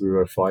surface, we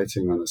were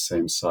fighting on the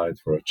same side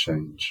for a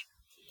change,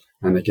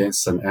 and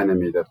against an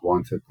enemy that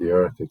wanted the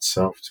earth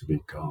itself to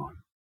be gone.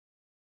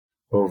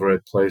 Over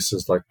at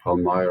places like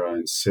Palmyra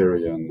in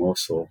Syria and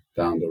Mosul,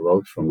 down the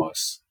road from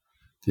us,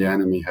 the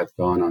enemy had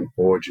gone on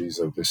orgies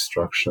of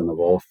destruction of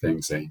all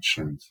things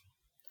ancient,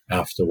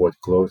 afterward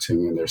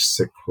gloating in their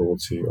sick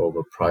cruelty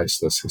over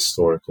priceless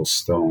historical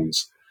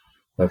stones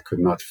that could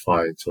not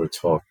fight or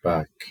talk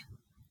back.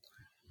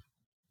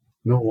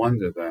 No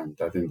wonder then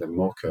that in the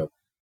Mocha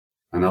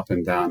and up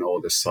and down all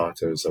the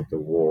satires of the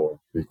war,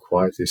 we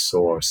quietly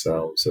saw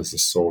ourselves as the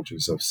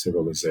soldiers of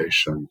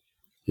civilization,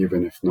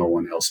 even if no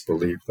one else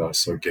believed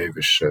us or gave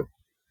a shit.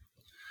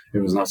 It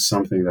was not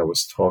something that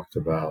was talked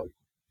about,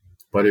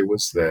 but it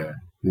was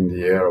there, in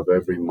the air of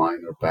every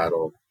minor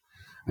battle,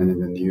 and in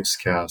the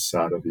newscasts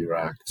out of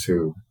Iraq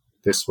too.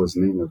 This was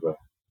Nineveh,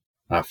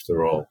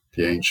 after all,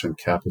 the ancient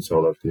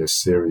capital of the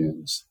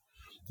Assyrians,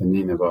 the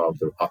Nineveh of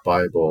the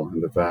Bible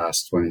and the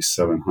vast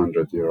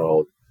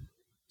 2,700-year-old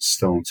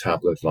stone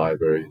tablet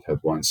library it had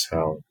once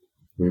held.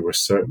 We were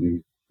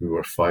certain we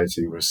were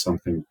fighting for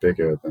something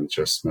bigger than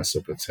just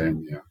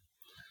Mesopotamia,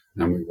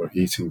 and we were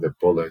eating the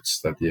bullets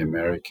that the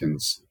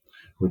Americans,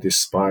 who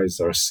despised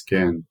our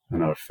skin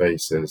and our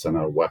faces and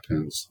our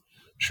weapons,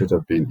 should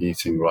have been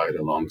eating right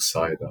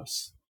alongside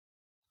us.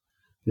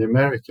 The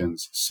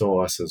Americans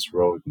saw us as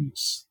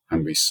rodents,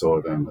 and we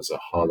saw them as a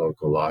hollow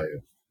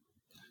Goliath.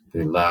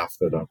 They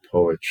laughed at our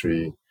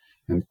poetry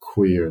and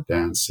queer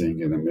dancing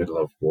in the middle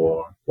of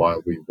war,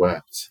 while we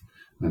wept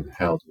and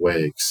held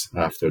wakes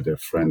after their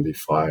friendly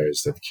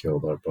fires that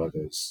killed our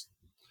brothers.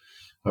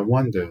 I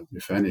wondered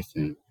if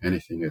anything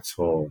at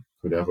all,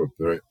 could ever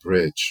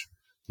bridge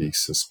these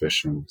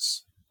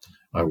suspicions.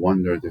 I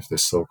wondered if the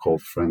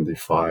so-called friendly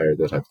fire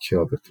that had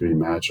killed the three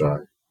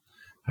magi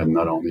had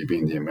not only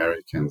been the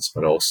Americans,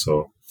 but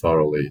also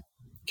thoroughly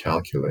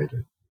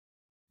calculated.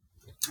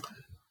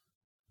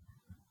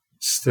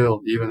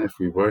 Still, even if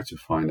we were to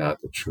find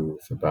out the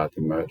truth about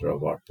the murder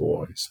of our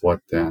boys,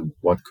 what then?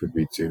 What could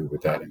we do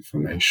with that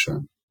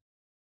information?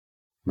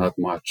 Not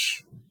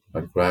much.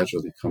 I'd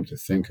gradually come to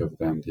think of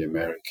them, the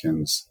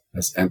Americans,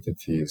 as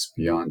entities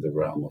beyond the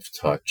realm of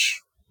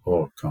touch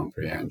or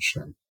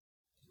comprehension.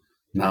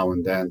 Now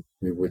and then,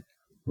 we would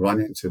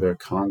run into their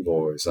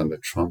convoys on the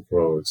trunk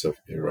roads of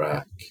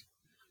Iraq.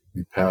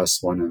 We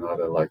passed one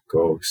another like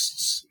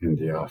ghosts in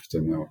the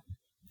afternoon.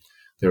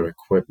 Their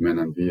equipment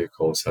and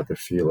vehicles had the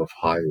feel of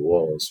high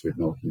walls with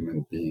no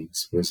human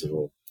beings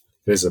visible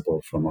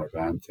from our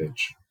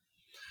vantage.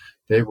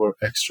 They were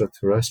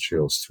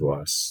extraterrestrials to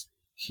us,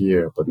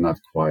 here but not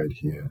quite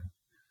here.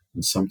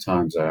 And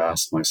sometimes I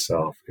ask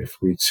myself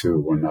if we too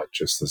were not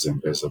just as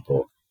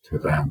invisible to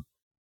them.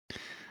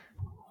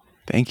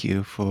 Thank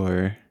you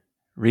for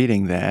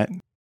reading that.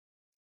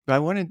 I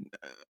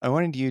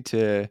wanted you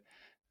to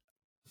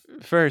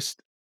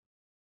first,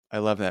 I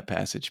love that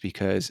passage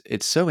because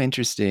it's so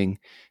interesting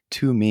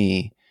to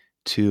me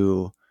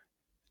to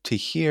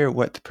hear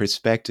what the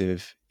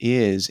perspective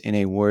is in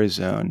a war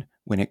zone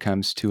when it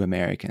comes to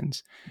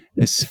Americans,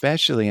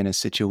 especially in a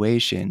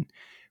situation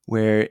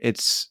where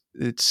it's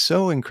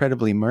so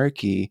incredibly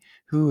murky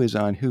who is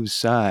on whose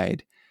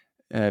side,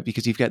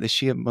 because you've got the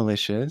Shia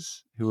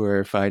militias who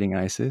are fighting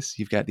ISIS,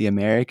 you've got the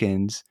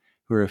Americans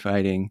who are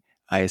fighting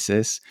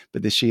ISIS,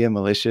 but the Shia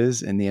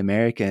militias and the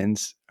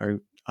Americans are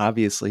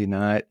obviously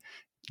not,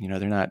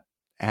 they're not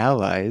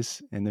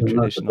allies in the They're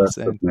not the traditional best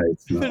of sense.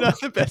 mates, They're no. not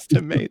the best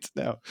of mates,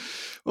 no.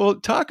 Well,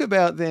 talk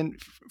about then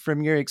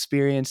from your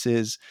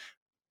experiences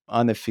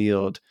on the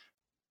field,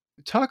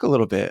 talk a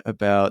little bit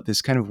about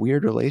this kind of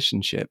weird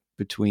relationship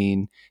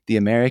between the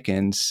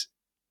Americans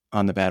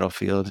on the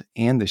battlefield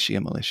and the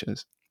Shia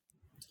militias.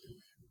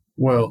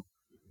 Well,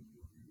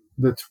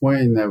 the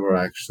twain never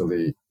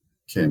actually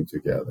came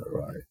together,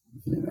 right?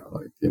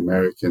 Like the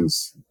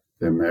Americans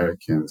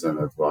and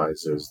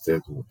advisors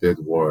did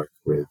work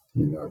with,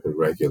 the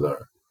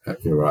regular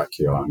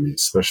Iraqi army,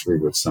 especially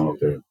with some of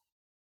their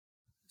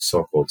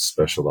so-called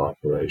special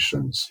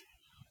operations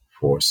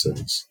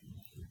forces.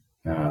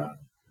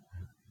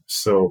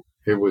 So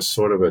it was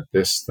sort of a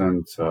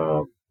distant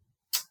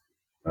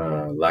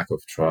lack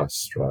of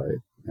trust, right?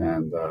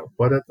 And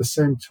but at the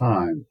same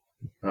time,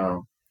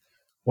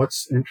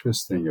 what's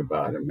interesting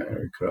about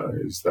America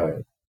is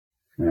that,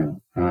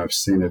 and I've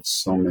seen it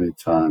so many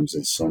times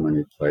in so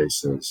many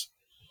places,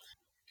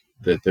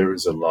 that there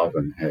is a love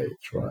and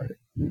hate, right?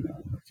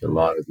 Like a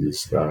lot of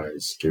these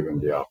guys, given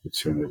the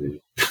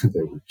opportunity,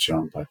 they would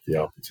jump at the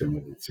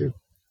opportunity to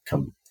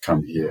come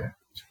here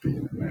to be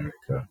in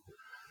America.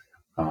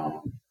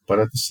 But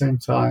at the same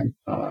time,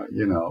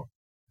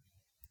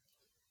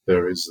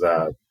 there is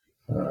that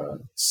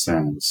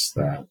sense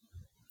that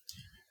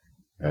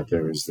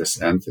there is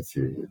this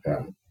entity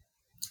that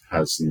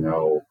has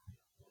no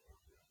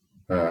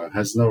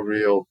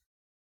real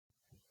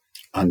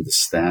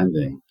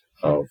understanding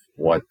of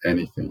what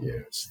anything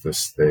is, the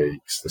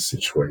stakes, the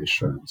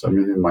situations. I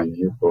mean, in my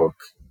new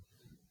book,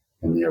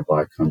 A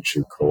Nearby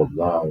Country Called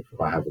Love,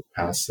 I have a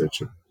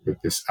passage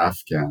with this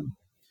Afghan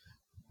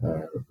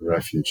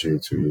refugee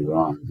to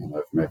Iran, and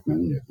I've met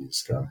many of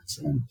these guys,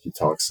 and he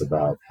talks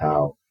about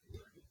how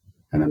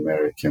an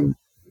American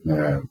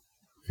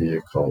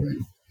vehicle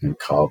in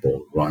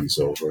Kabul runs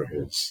over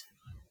his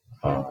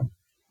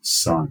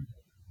son,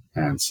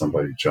 and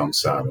somebody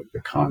jumps out of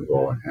the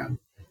convoy and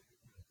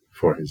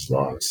for his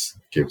loss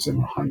gives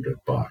him $100.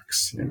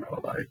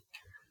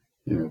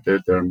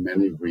 There are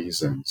many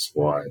reasons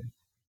why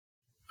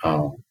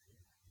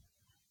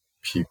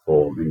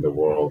people in the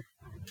world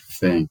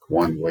think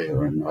one way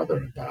or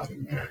another about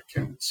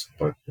Americans,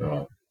 but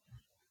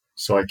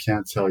so I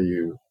can't tell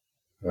you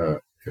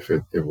if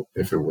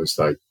it was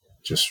like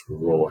just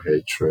raw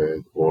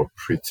hatred or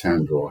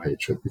pretend raw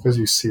hatred, because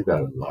you see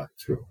that a lot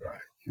too,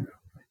 right?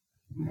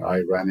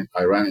 I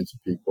ran into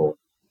people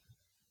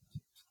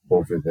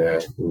over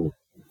there who,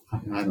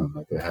 I don't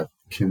know,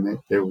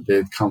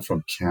 they'd come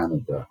from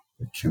Canada,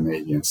 the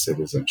Canadian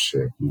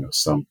citizenship,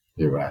 some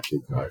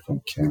Iraqi guy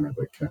from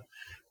Canada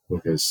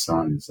with his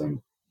sons,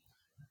 and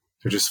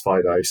to just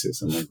fight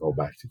ISIS and then go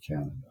back to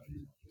Canada,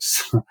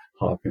 just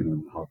hop in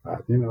and hop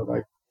out,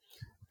 like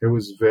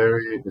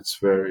it's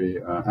very,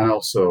 and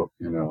also,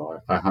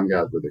 I hung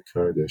out with the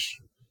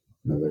Kurdish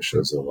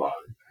militias a lot,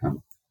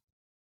 and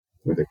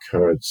with the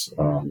Kurds,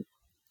 and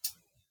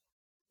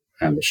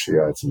the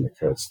Shiites and the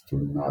Kurds do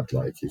not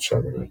like each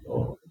other at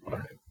all,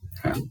 right?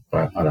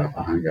 But I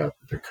hang out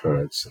with the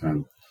Kurds,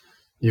 and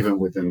even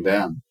within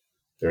them,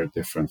 there are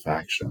different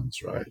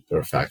factions, right? There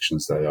are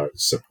factions that are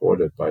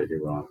supported by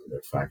Iran. There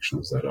are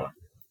factions that are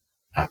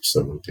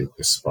absolutely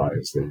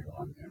despise the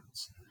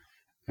Iranians.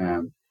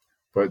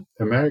 But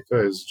America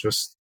is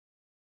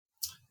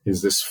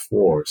this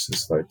force.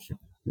 It's like,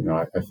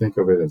 I think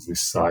of it as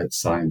these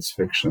science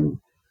fiction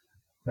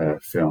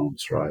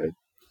films, right?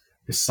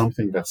 It's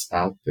something that's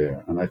out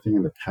there. And I think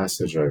in the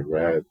passage I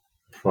read,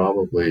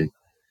 probably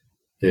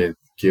it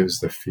gives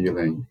the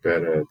feeling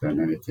better than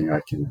anything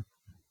I can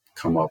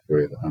come up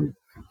with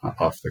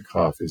off the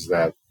cuff, is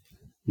that,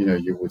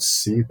 you would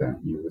see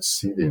them, you would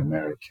see the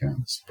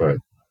Americans, but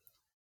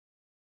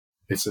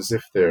it's as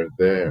if they're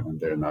there and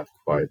they're not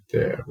quite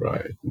there,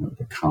 right?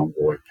 The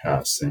convoy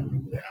passing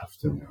in the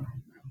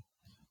afternoon.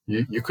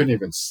 You couldn't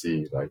even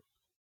see like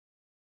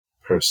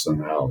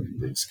personnel in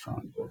these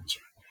convoys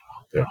right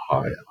now. They're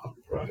high up,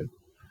 right?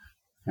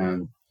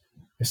 And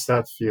it's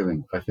that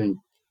feeling. I think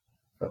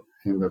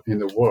in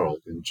the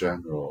world in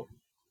general,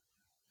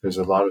 there's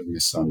a lot of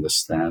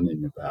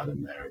misunderstanding about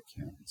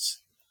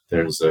Americans.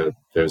 There's a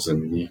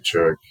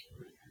knee-jerk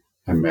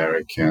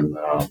American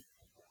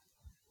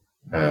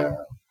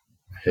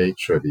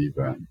hatred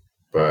even,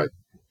 but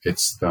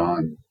it's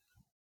done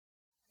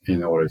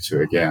in order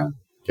to, again,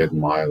 get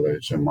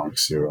mileage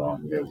amongst your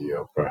own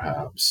milieu,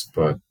 perhaps.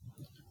 But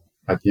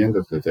at the end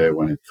of the day,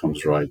 when it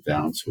comes right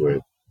down to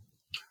it,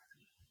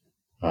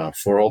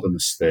 for all the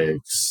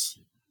mistakes,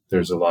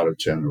 there's a lot of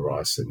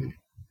generosity.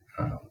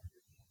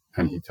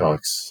 And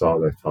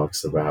Salar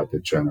talks about the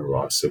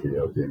generosity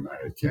of the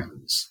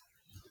Americans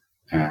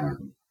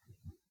and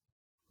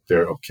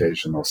their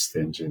occasional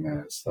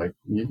stinginess. Like,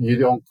 you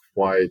don't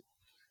quite,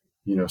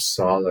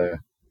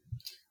 Salar,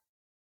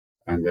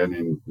 and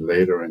then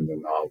later in the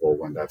novel,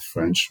 when that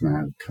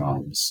Frenchman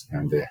comes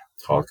and they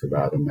talk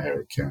about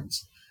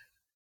Americans,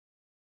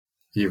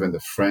 even the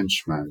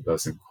Frenchman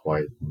doesn't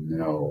quite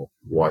know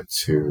what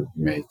to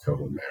make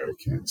of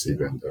Americans,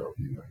 even though,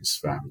 his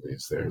family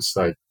is there. It's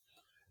like,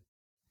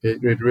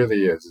 it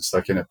really is. It's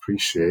like an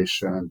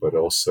appreciation, but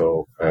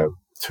also a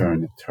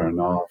turn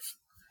off.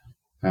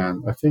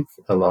 And I think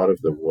a lot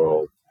of the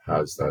world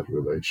has that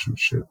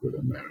relationship with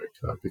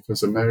America,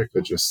 because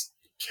America just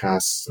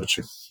casts such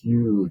a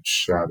huge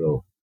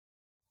shadow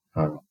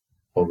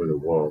over the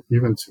world.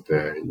 Even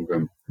today,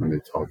 even when they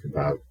talk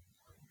about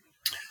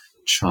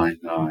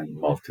China and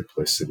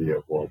multiplicity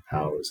of world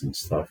powers and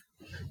stuff,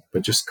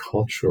 but just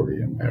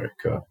culturally,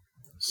 America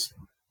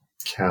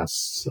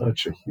casts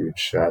such a huge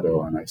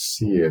shadow, and I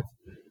see it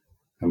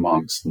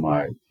amongst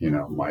my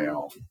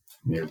own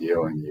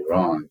milieu in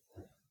Iran.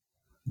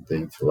 The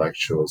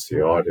intellectuals,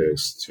 the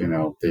artists, they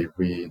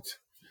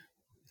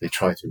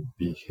try to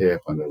be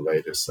hip on the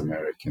latest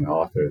American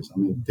authors. I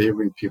mean, they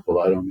read people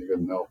I don't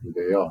even know who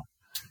they are.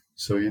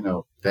 So,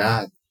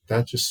 that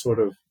just sort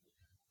of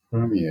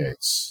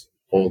permeates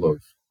all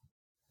of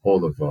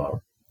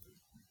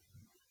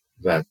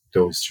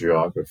those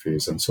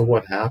geographies. And so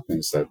what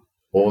happens that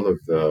all of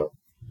the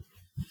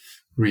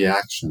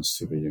reactions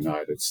to the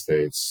United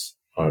States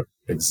are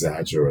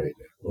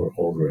exaggerated or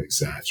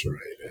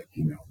over-exaggerated.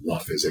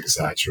 Love is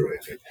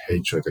exaggerated,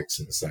 hatred is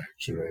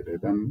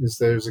exaggerated, and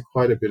there's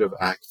quite a bit of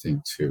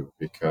acting too,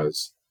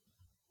 because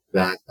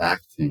that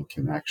acting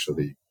can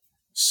actually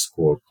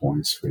score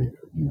points for you.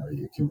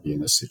 You can be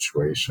in a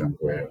situation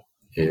where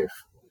if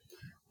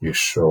you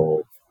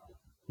show,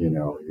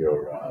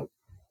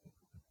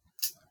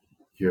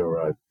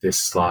 your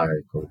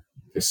dislike or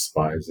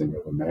despising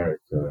of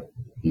America,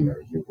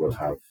 you will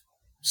have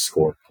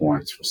scored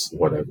points for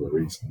whatever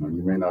reason, and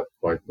you may not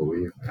quite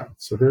believe that.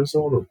 So there's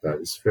all of that.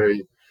 It's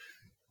very,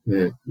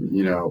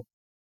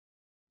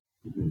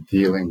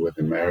 dealing with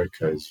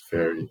America is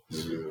a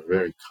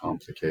very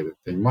complicated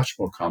thing, much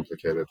more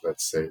complicated,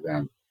 let's say,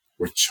 than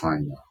with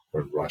China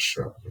or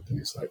Russia or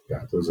things like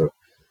that.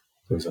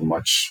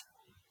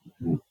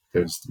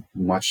 There's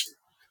much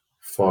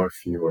far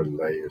fewer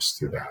layers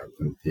to that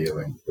than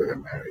dealing with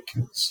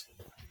Americans.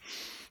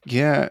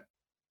 Yeah,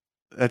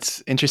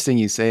 that's interesting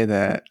you say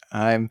that.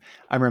 I'm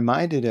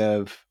reminded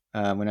of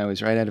when I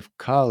was right out of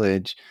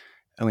college,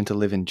 I went to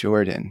live in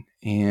Jordan,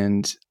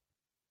 and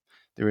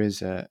there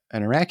was an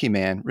Iraqi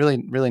man,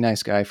 really, really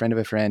nice guy, friend of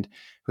a friend,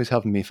 who was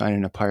helping me find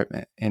an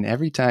apartment. And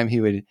every time he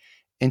would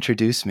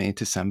introduce me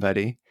to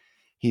somebody,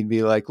 he'd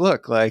be like,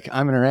 look, like,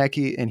 I'm an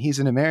Iraqi and he's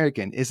an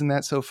American. Isn't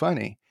that so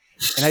funny?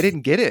 And I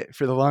didn't get it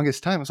for the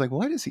longest time. I was like,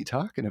 what is he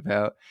talking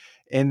about?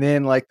 And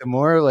then, like, the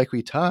more like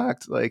we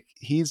talked, like,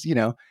 he's,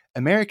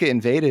 America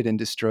invaded and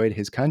destroyed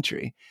his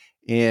country.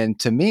 And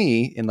to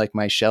me, in like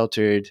my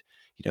sheltered,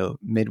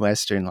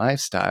 Midwestern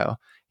lifestyle,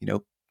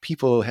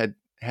 people had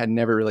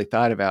never really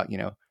thought about,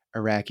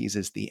 Iraqis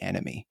as the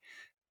enemy.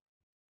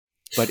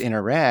 But in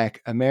Iraq,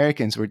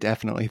 Americans were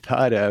definitely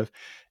thought of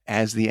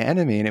as the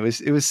enemy. And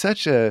it was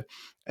such a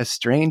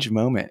strange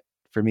moment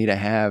for me to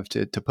have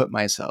to put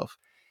myself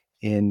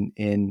in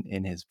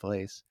his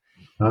place.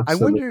 Absolutely.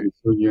 I wonder.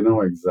 So you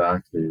know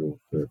exactly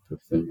the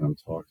thing I'm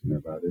talking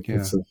about.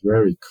 It's a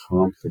very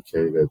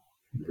complicated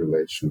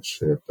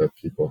relationship that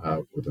people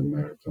have with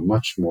America,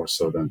 much more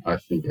so than I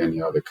think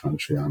any other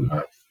country on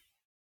earth.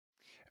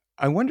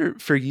 I wonder,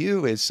 for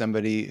you, as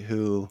somebody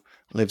who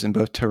lives in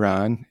both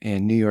Tehran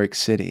and New York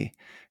City,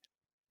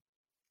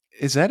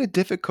 is that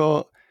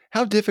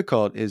how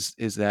difficult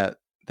is that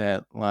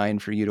line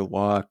for you to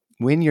walk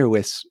when you're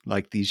with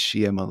like these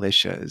Shia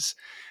militias?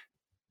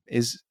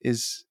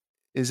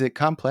 Is it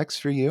complex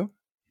for you?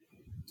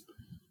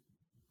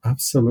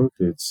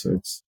 Absolutely.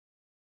 It's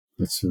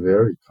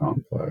very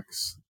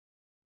complex.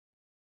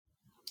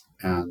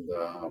 And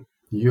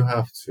you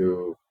have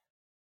to,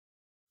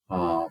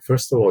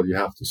 first of all, you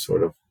have to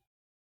sort of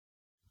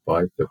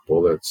bite the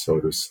bullet, so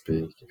to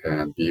speak,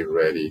 and be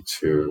ready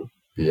to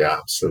be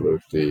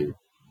absolutely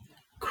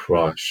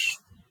crushed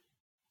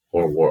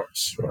or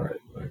worse,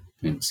 right? Like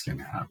things can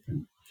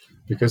happen.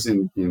 Because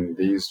in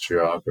these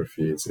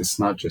geographies, it's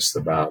not just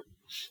about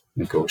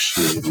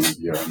negotiating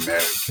your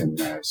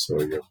Americanness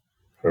or your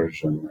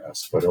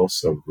Persianness, but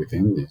also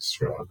within these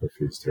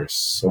geographies, there's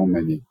so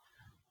many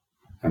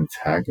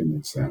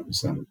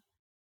antagonisms and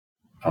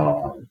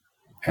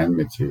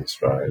enmities,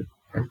 right?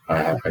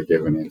 I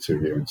gave an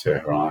interview in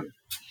Tehran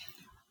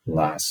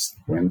last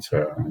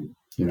winter, and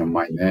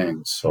my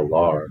name,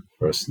 Salar,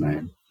 first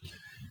name,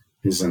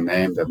 is a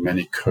name that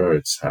many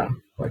Kurds have.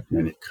 Like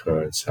many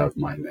Kurds have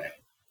my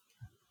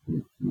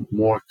name.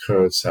 More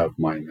Kurds have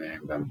my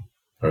name than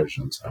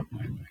Persians have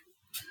my name.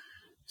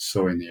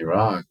 So in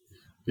Iraq,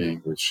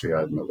 being with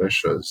Shiite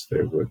militias,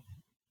 they would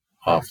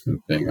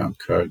often think I'm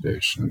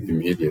Kurdish, and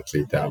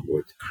immediately that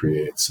would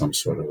create some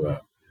sort of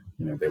a,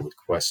 they would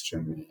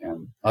question me,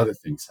 and other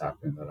things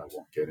happen that I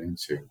won't get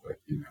into. But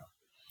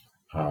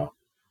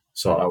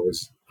so I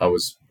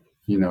was,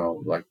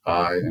 like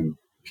I and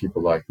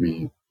people like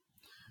me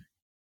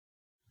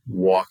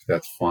walk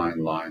that fine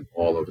line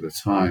all of the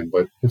time,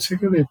 but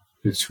particularly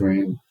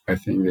between, I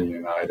think, the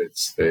United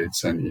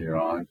States and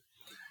Iran,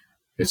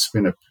 it's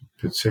been a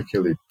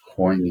particularly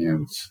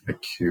poignant,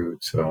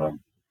 acute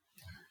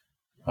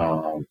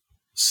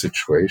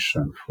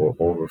situation for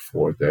over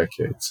 4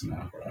 decades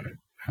now, right?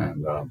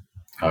 And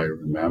I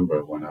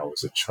remember when I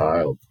was a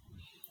child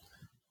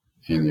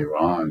in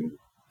Iran,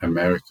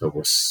 America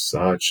was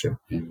such an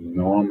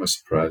enormous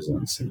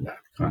presence in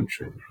that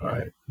country,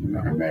 right?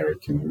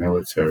 American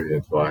military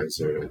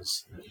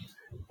advisors,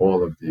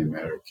 all of the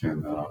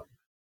American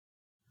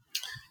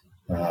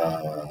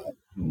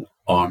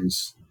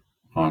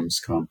arms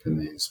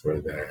companies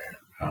were there.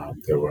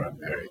 There were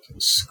American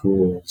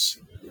schools.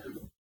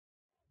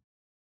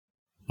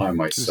 I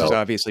myself, this is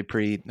obviously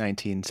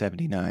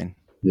pre-1979.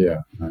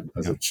 Yeah, and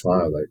as a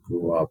child, I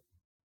grew up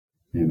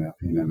in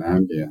an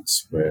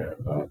ambience where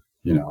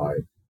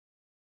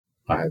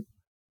I had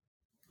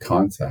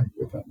contact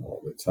with them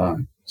all the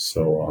time.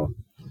 So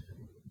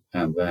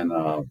and then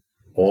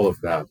all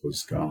of that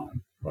was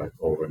gone, right,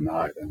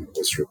 overnight, and it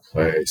was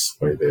replaced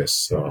by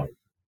this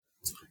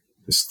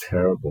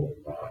terrible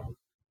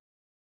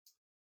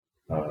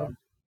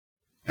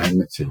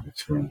enmity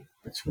between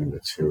the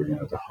two,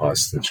 the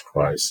hostage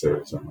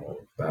crisis and all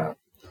of that.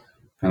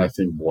 And I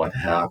think what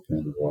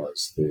happened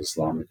was the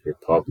Islamic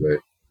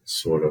Republic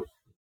sort of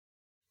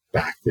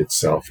backed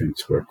itself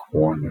into a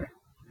corner,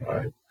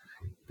 right?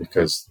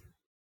 Because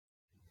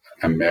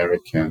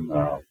America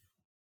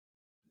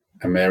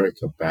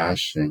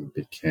bashing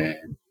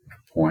became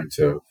a point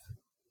of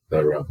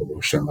the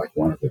revolution, like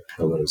one of the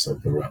pillars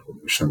of the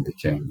revolution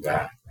became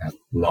that. And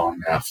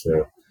long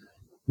after,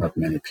 not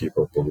many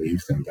people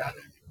believed in that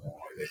anymore.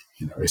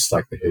 It's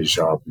like the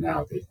hijab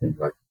now. They think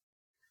like,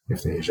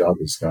 if the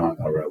hijab is gone,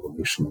 our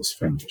revolution is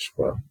finished.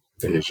 Well,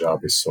 the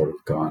hijab is sort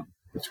of gone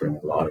between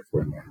a lot of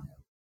women.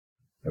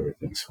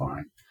 Everything's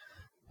fine.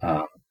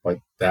 But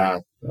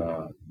that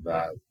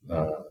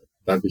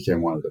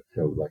became one of the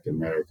pillars, like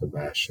America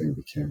bashing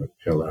became a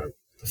pillar,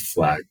 the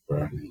flag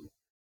burning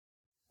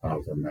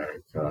of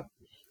America.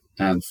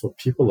 And for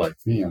people like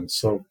me, and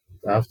so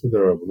after the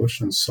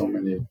revolution, so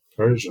many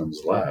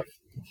Persians left,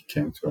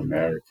 came to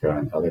America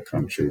and other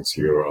countries,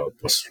 Europe,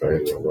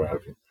 Australia,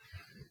 wherever.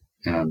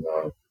 And,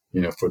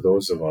 for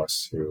those of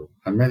us who,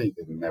 and many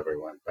never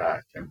went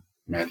back, and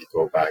many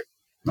go back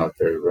not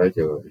very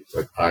regularly,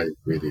 but I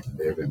really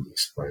live in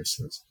these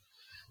places.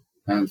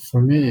 And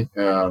for me, it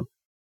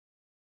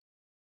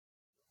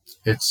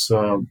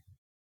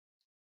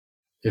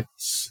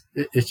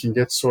can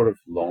get sort of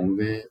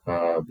lonely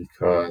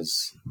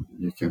because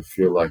you can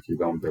feel like you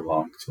don't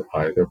belong to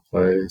either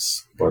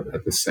place, but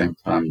at the same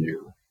time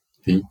you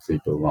deeply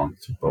belong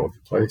to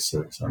both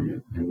places. I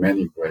mean, in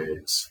many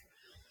ways,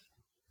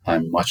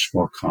 I'm much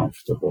more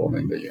comfortable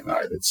in the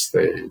United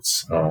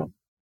States. I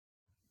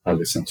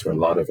listen to a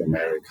lot of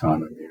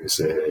Americana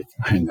music.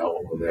 I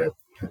know that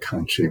the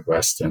country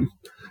western,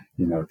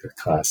 the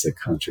classic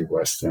country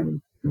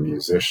western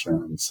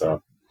musicians.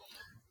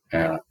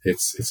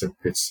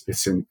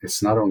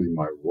 It's not only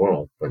my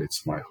world, but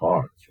it's my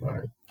heart,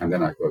 right? And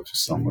then I go to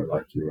somewhere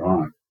like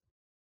Iran,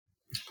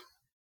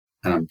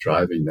 and I'm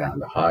driving down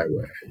the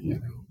highway,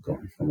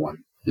 going from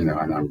one,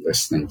 and I'm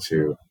listening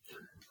to,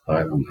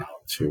 I don't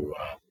know, to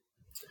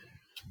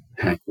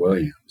Hank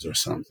Williams or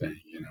something,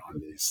 on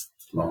these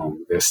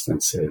long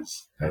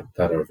distances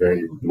that are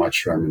very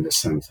much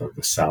reminiscent of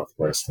the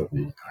Southwest of the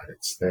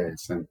United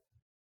States. And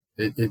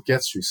it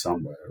gets you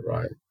somewhere,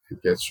 right?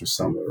 It gets you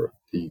somewhere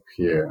deep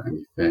here, and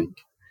you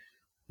think,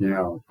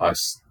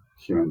 us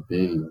human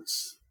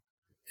beings,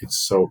 it's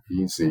so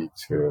easy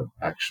to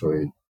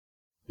actually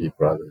be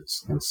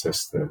brothers and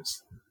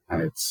sisters,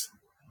 and it's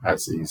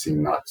as easy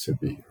not to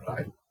be,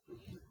 right?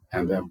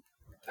 And then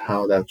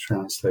how that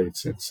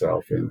translates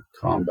itself in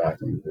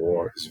combat and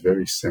war is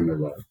very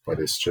similar, but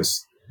it's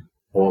just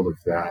all of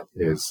that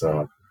is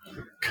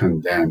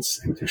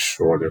condensed into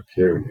shorter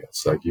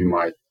periods. Like you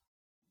might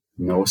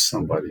know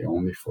somebody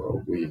only for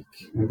a week,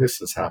 and this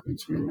has happened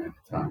to me many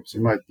times.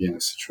 You might be in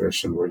a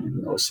situation where you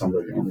know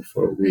somebody only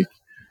for a week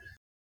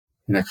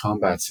in a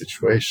combat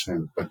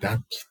situation, but that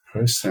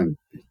person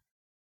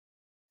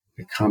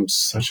becomes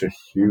such a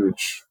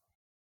huge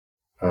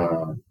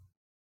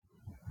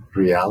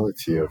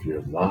reality of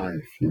your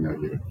life. You know,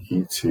 you're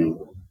eating,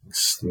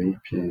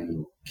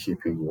 sleeping,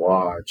 keeping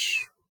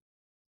watch,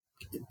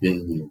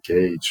 being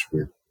engaged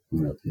with,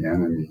 you know, the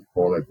enemy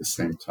all at the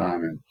same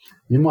time. And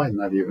you might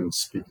not even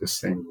speak the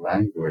same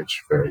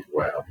language very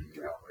well.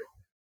 You know,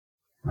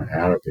 like my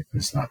Arabic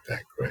is not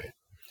that great.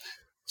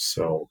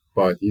 So,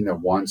 but, you know,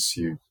 once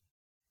you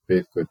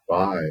bid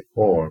goodbye,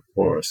 or of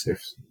course,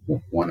 if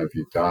one of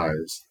you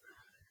dies,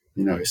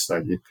 you know, it's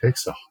like it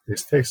takes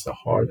the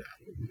heart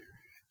out of you.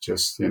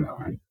 Just, you know,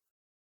 and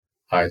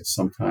I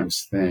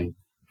sometimes think,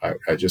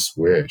 I just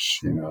wish,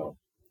 you know,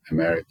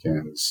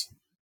 Americans,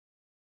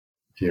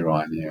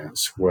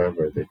 Iranians,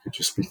 whoever, they could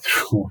just be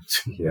thrown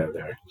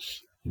together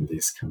in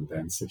these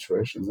condensed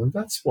situations. And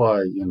that's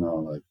why, you know,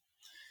 like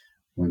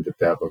when the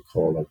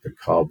debacle of the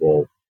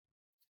Kabul's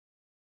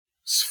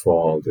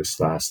fall this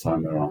last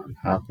time around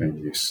happened,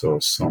 you saw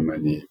so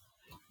many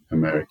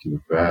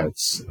American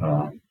vets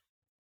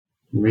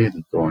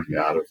really going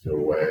out of their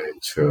way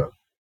to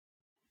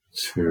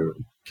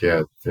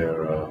get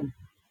their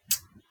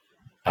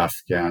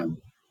Afghan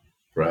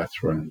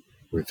brethren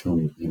with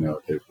whom, you know,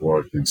 they've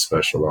worked in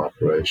special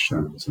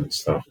operations and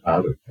stuff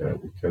out of there,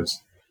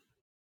 because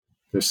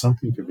there's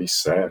something to be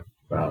said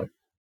about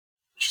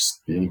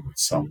just being with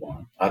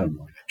someone, I don't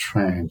know, in a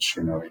trench,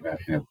 you know,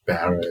 in a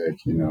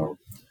barrack, you know,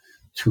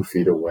 2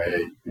 feet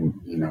away,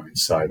 you know,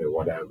 inside or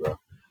whatever.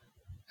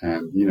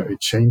 And, you know, it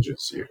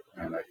changes you.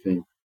 And I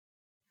think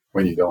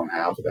when you don't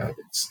have that,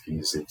 it's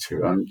easy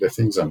to, the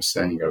things I'm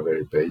saying are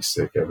very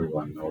basic.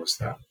 Everyone knows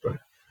that. But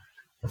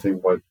I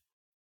think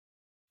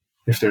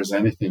if there's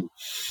anything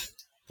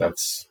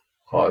that's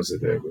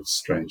positive, it's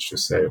strange to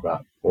say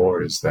about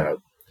war, is that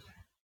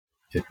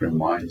it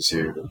reminds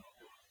you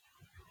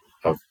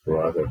of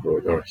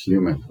brotherhood or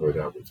humanhood,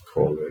 I would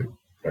call it,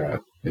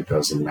 that it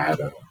doesn't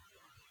matter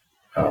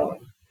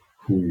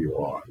who you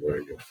are, where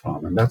you're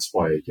from. And that's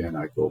why, again,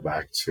 I go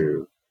back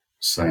to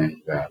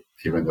saying that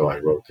even though I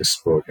wrote this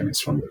book and it's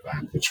from the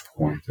vantage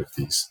point of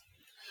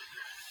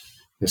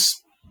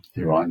this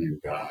Iranian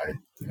guy,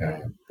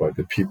 but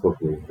the people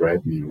who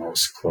read me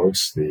most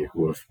closely,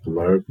 who have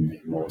blurbed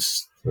me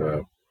most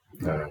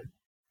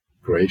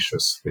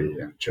graciously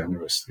and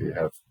generously,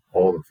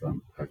 all of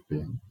them have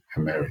been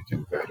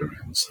American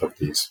veterans of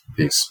these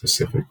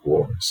specific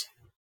wars.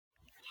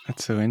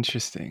 That's so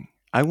interesting.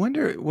 I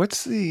wonder,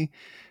 what's the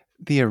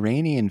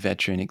Iranian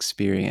veteran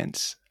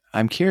experience?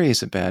 I'm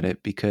curious about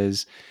it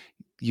because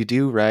you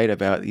do write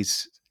about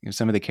these, you know,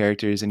 some of the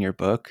characters in your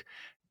book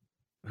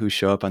who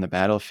show up on the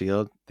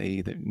battlefield.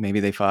 Maybe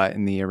they fought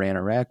in the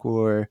Iran-Iraq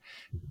War.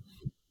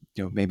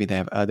 You know, maybe they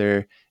have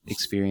other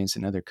experience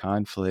in other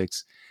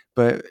conflicts.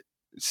 But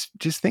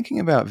just thinking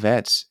about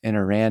vets in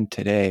Iran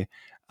today,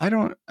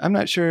 I'm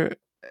not sure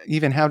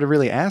even how to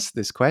really ask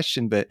this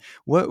question, but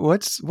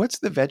what's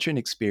the veteran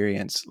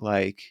experience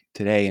like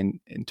today in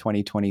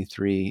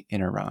 2023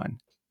 in Iran?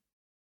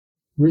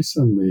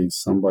 Recently,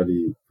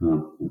 somebody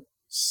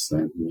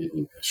sent me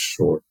a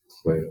short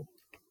clip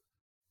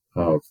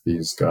of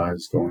these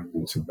guys going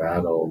into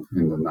battle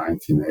in the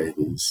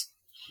 1980s.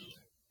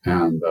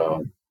 And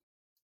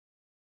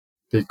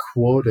they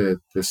quoted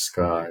this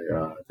guy,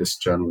 this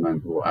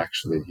gentleman who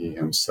actually he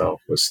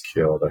himself was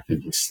killed. I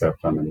think he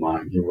stepped on a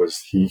mine.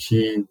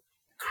 He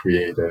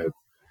created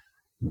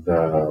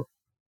the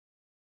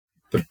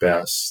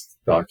best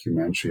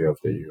documentary of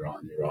the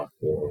Iran-Iraq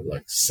War,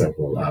 like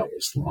several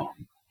hours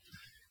long.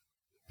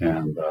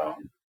 And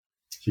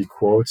he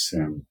quotes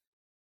him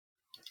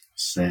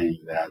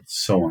saying that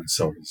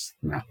so-and-so, his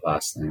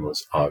last name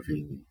was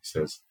Avini. He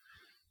says,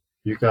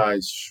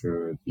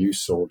 you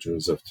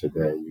soldiers of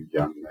today, you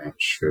young men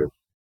should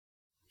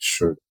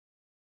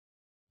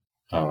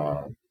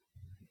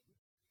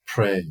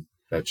pray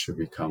that you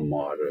become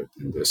martyred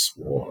in this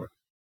war.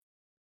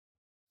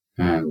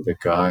 And the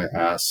guy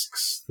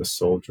asks the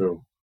soldier,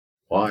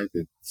 why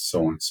did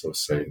so-and-so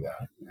say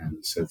that? And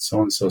he said,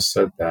 so-and-so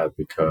said that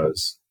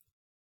because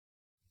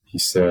he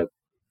said,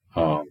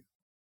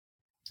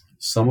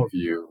 some of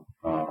you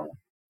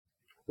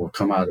will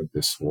come out of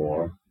this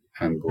war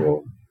and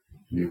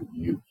you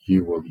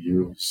will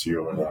use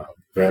your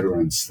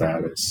veteran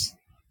status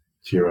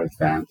to your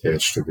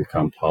advantage to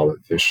become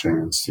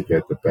politicians, to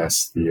get the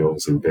best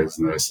deals in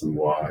business and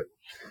why.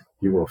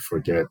 You will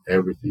forget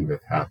everything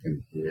that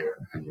happened here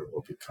and you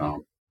will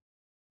become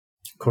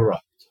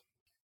corrupt.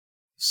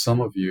 Some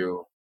of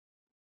you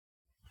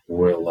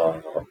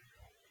will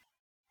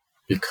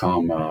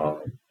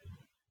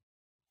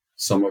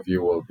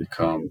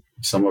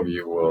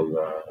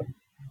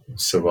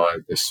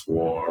survive this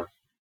war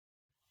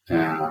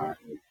and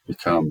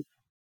become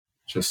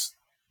just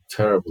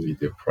terribly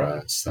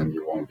depressed, and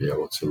you won't be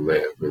able to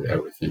live with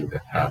everything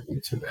that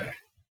happened today.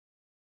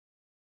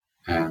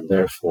 And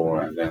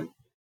therefore, and then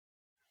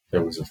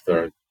there was a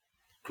third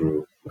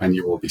group, and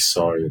you will be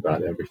sorry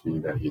about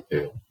everything that you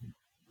did,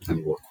 and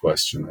you will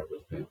question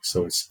everything.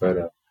 So it's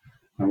better.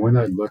 And when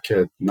I look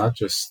at not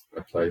just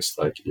a place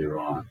like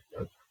Iran,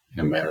 but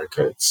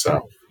America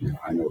itself,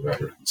 I know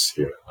veterans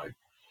here, like,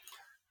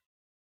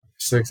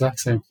 it's the exact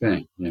same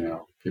thing.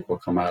 People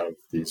come out of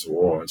these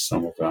wars,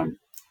 some of them,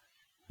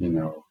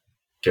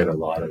 get a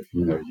lot of,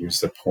 use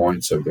the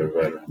points of their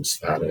veteran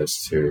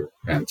status to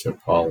enter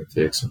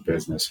politics or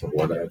business or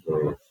whatever,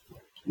 or,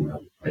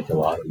 make a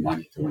lot of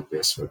money doing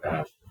this or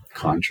that,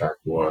 contract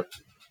work,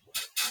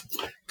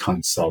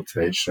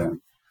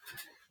 consultation.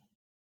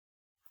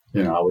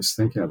 I was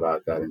thinking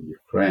about that in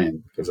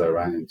Ukraine because I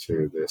ran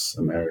into this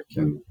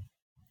American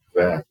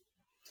vet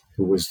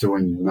who was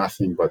doing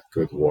nothing but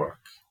good work,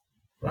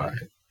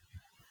 right?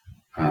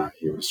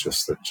 He was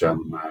just a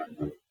gentleman,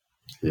 and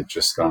he had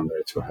just gone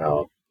there to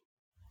help.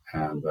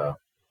 And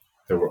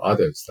there were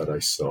others that I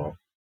saw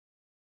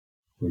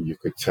who you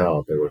could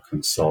tell they were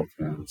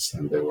consultants,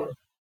 and they were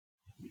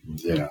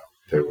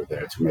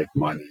there to make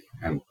money.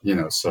 And,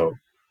 so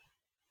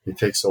it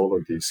takes all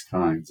of these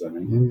kinds. I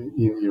mean,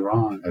 in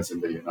Iran, as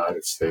in the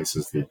United States,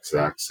 is the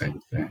exact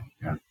same thing.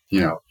 And,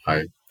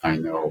 I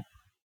know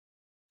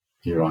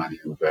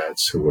Iranian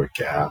vets who were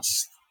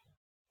gassed.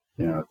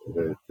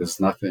 There's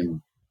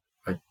nothing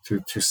like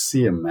to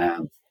see a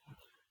man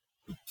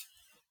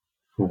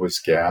who was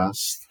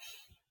gassed,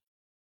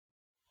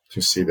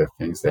 to see the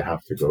things they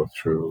have to go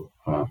through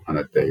on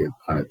a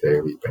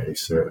daily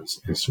basis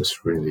is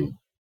just really,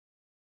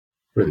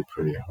 really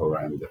pretty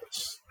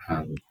horrendous.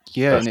 And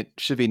and it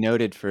should be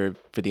noted for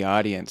the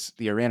audience,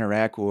 the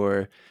Iran-Iraq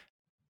War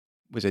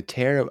was a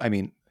terrible,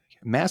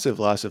 massive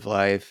loss of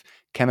life.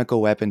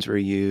 Chemical weapons were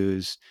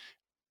used,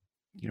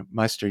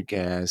 mustard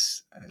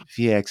gas,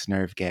 VX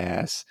nerve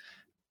gas,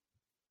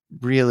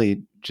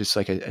 really just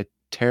like a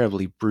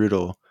terribly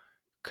brutal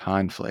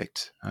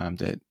conflict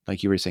that,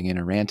 like you were saying, in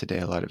Iran today,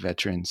 a lot of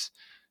veterans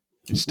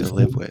still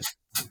live with.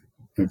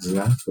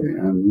 Exactly.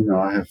 And,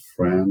 I have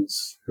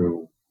friends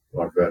who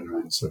are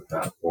veterans of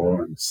that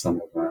war, and some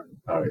of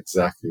them are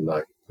exactly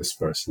like this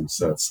person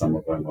said. Some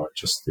of them are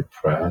just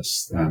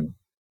depressed and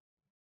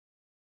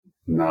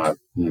not,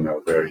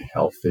 very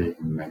healthy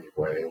in many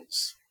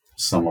ways.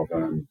 Some of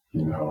them,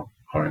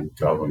 are in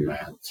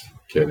government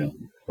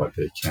getting what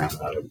they can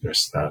out of their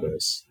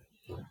status.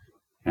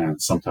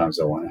 And sometimes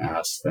I want to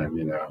ask them,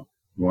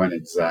 what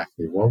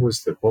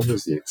was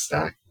the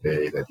exact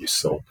day that you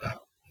sold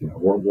out?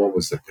 What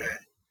was the day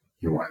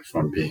you went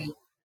from being,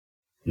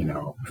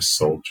 a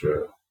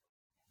soldier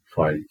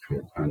fighting for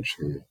your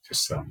country to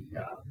selling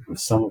out? And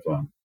some of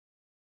them,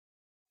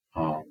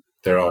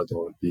 there are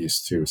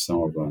these too.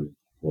 Some of them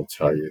will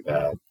tell you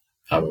that.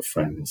 I have a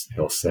friend,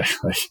 he'll say,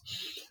 like,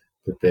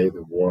 the day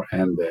the war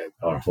ended,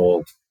 our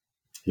whole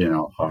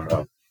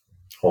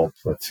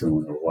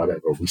platoon or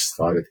whatever, we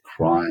started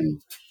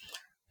crying,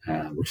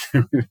 and we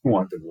didn't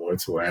want the war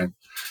to end.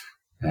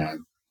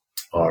 And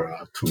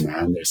our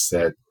commander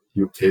said,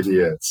 "You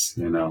idiots!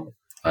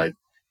 Like,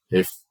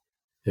 if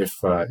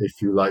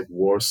you like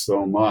war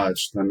so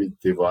much, let me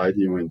divide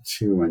you in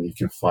two, and you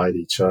can fight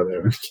each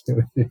other and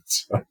kill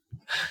each other."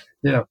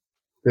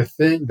 The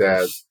thing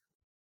that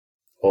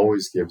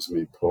always gives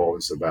me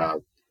pause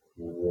about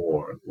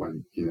war,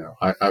 when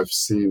I've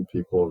seen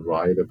people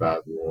write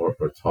about war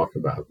or talk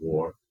about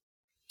war,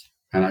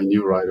 and I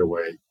knew right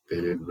away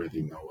they didn't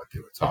really know what they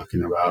were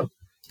talking about.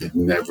 They'd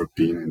never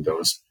been in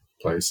those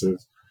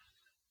places.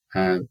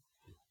 And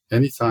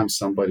anytime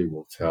somebody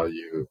will tell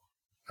you,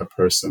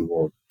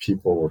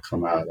 people will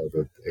come out of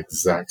the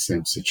exact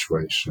same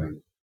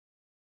situation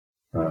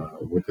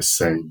with the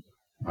same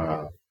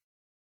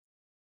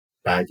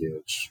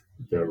baggage,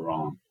 they're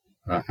wrong.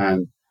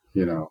 And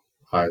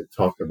I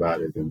talk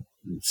about it in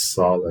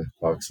Salar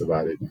talks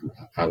about it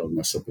out of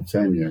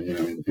Mesopotamia.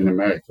 In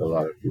America, a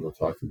lot of people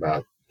talk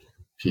about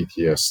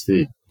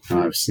PTSD, and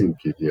I've seen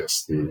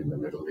PTSD in the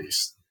Middle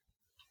East.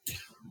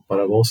 But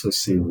I've also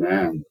seen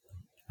men,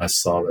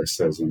 as Salar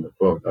says in the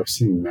book, I've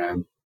seen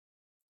men,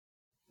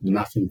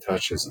 nothing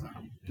touches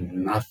them.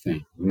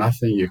 Nothing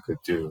you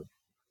could do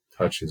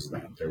touches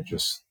them.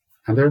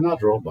 And they're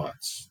not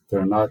robots.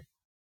 They're not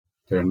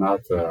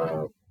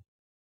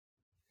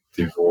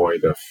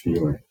devoid of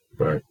feeling,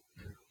 but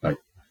like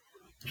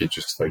it's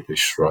just like they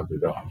shrug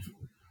it off.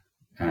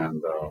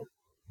 And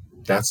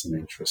that's an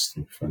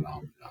interesting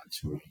phenomenon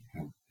to me.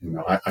 And,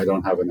 I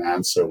don't have an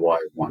answer why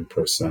one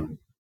person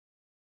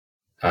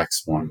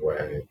acts one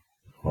way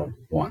or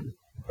one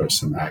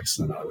person acts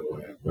another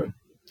way. But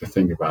the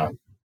thing about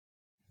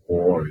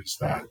war is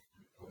that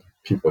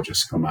people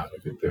just come out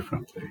of it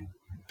differently.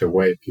 The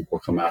way people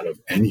come out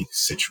of any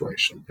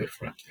situation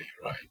differently,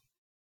 right?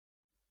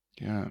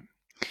 Yeah.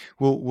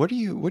 Well, what are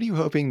you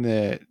hoping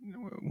that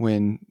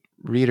when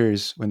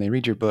they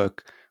read your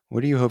book,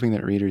 what are you hoping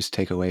that readers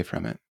take away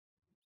from it?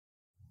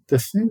 The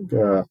thing,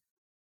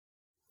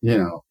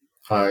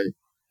 I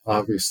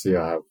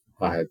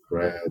had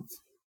read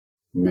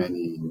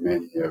many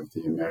of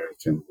the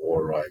American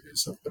war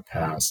writers of the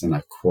past, and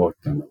I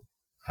quote them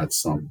at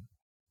some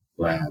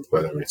land,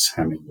 whether it's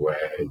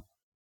Hemingway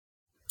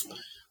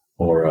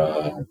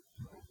or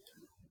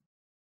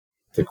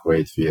the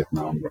great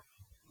Vietnam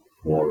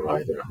War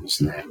writer whose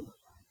name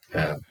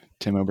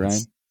Tim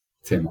O'Brien.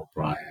 Tim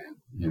O'Brien.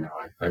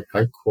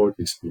 I quote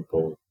these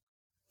people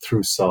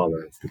through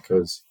Salar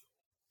because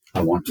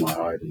I want my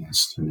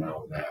audience to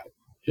know that,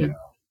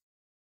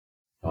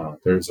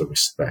 there's a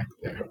respect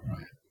there,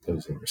 right?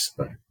 There's a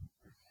respect.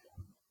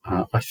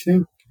 I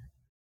think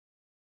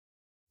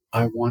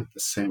I want the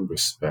same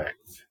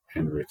respect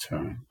in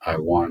return. I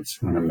want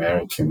an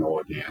American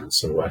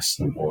audience, a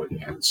Western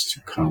audience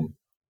to come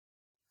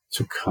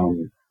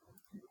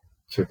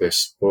to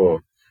this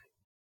book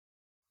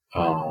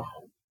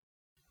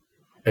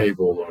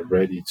able or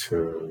ready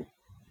to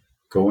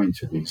go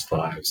into these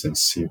lives and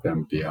see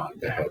them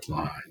beyond the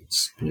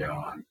headlines,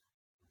 beyond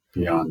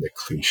the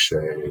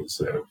cliches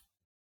of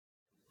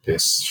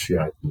this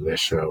Shiite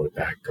militia or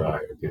that guy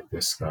did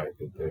this guy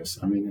did this.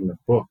 I mean, in the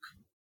book,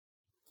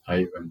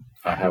 I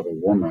have a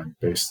woman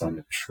based on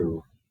a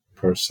true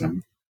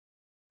person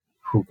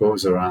who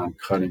goes around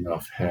cutting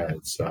off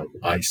heads of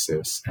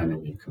ISIS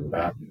enemy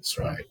combatants,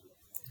 right?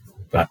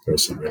 That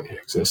person really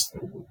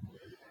existed.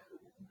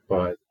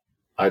 But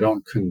I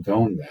don't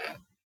condone that.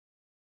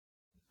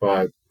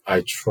 But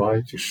I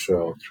try to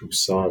show through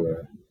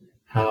Salar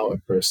how a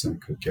person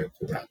could get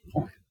to that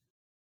point.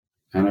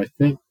 And I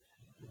think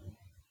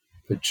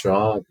the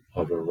job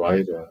of a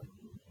writer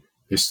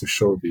is to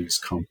show these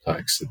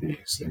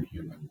complexities in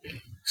human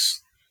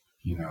beings.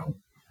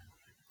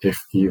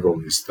 If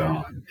evil is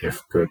done,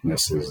 if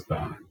goodness is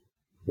done,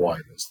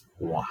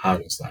 how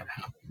does that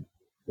happen?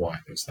 Why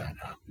does that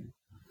happen?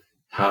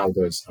 How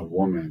does a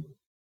woman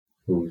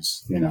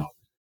who's,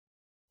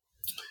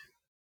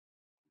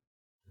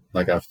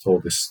 like I've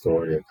told this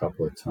story a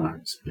couple of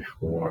times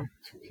before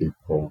to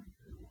people.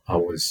 I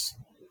was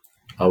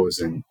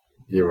in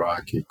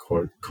Iraqi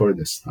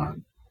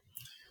Kurdistan,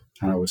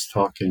 and I was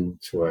talking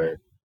to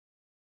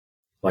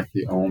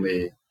the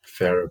only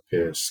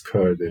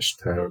Kurdish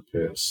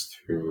therapist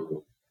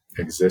who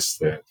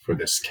existed for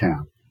this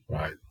camp,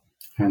 right?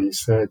 And he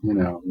said,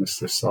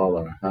 Mr.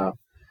 Salar,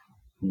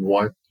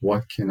 what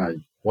can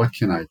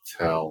I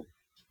tell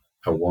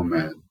a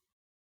woman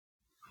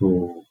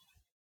who,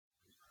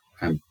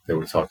 and they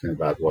were talking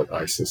about what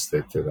ISIS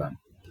did to them.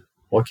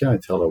 What can I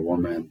tell a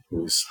woman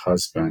whose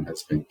husband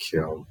has been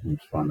killed in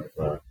front of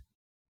her,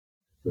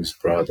 whose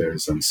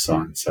brothers and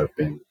sons have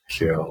been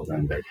killed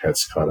and their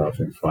heads cut off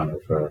in front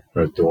of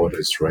her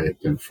daughter's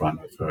raped in front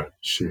of her,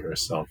 she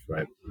herself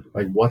raped?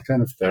 What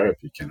kind of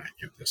therapy can I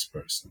give this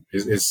person?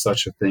 Is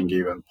such a thing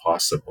even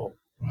possible,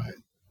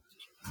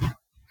 right?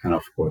 And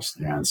of course,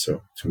 the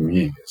answer to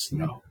me is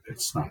no,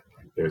 it's not.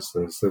 There's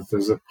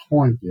a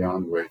point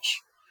beyond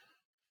which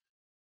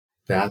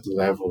that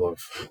level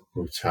of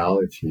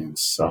brutality and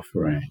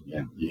suffering,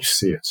 and you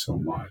see it so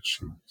much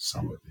in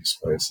some of these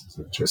places,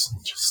 it's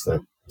just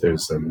that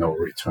there's a no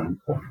return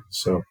point.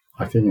 So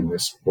I think in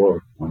this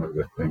book, one of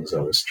the things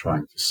I was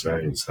trying to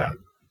say is that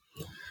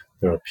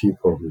there are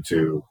people who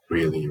do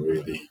really,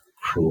 really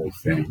cruel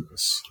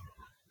things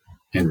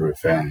in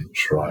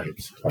revenge,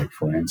 right? Like,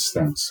 for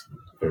instance,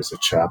 there's a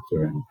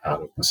chapter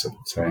out of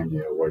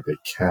Mesopotamia where they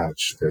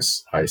catch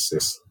this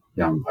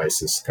young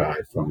ISIS guy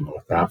from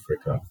North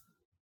Africa.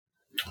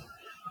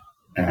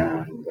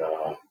 And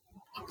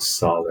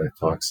Salar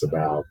talks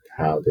about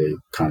how they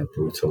kind of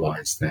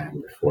brutalized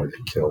them before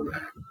they killed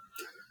them.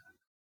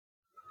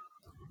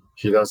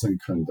 He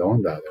doesn't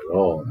condone that at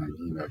all,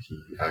 and he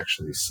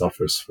actually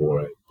suffers for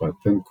it. But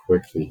then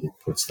quickly he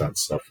puts that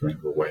suffering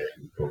away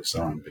and goes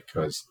on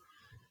because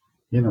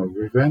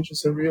revenge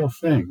is a real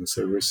thing. It's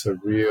a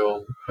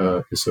real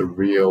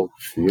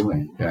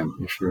feeling, and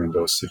if you're in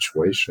those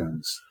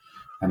situations,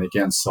 and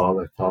again,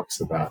 Salar talks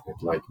about it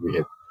like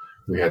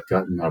we had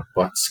gotten our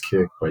butts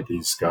kicked by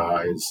these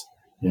guys.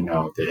 They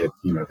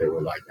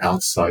were like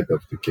outside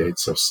of the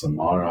gates of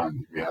Samarra,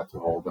 and we had to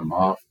hold them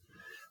off.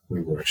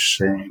 We were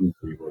ashamed,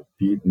 we were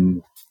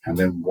beaten, and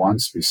then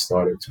once we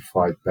started to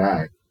fight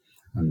back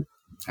and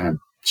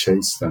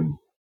chase them,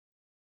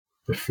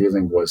 the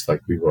feeling was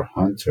like we were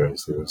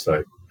hunters. It was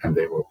like, and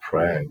they were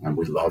prey, and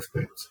we loved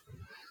it.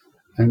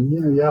 And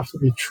you have to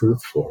be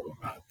truthful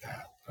about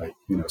that.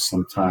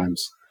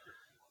 Sometimes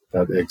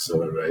that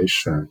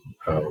exhilaration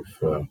of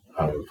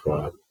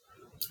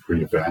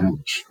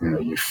revenge,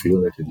 you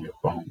feel it in your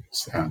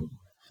bones, and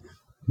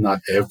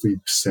not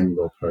every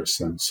single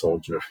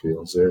soldier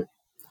feels it.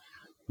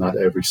 Not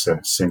every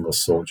single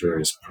soldier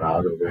is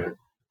proud of it.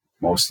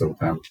 Most of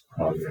them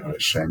probably are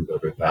ashamed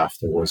of it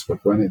afterwards.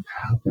 But when it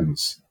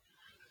happens,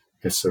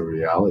 it's a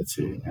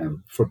reality.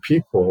 And for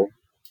people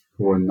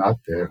who are not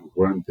there, who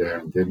weren't there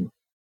and didn't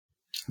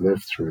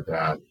live through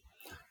that,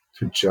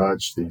 to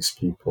judge these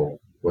people,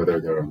 whether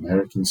they're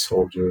American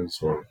soldiers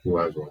or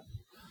whoever,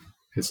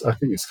 I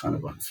think it's kind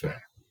of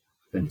unfair.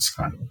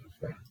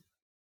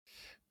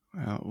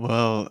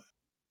 Well,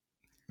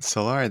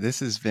 Salar, this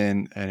has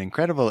been an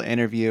incredible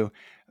interview.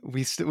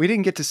 We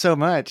didn't get to so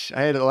much.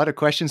 I had a lot of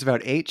questions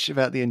about H,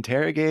 about the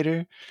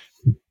interrogator.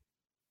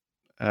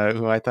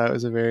 who I thought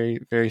was a very,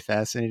 very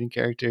fascinating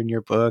character in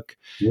your book.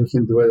 We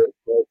can do it at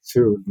part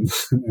 2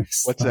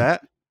 next What's time.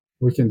 that?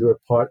 We can do a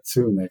part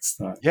 2 next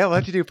time. Yeah, we'll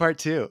have to do part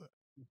 2.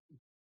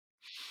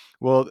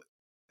 Well,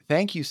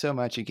 thank you so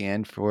much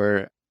again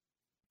for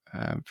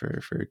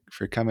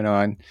coming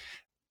on.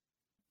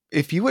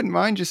 If you wouldn't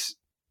mind, just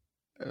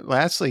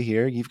lastly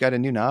here, you've got a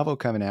new novel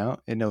coming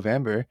out in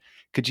November.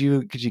 Could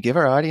you give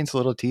our audience a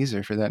little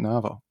teaser for that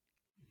novel?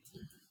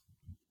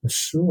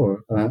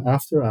 Sure.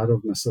 After Out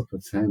of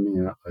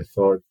Mesopotamia, I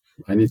thought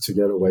I need to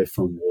get away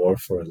from war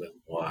for a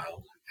little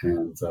while.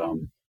 And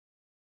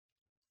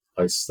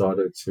I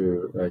started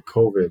to,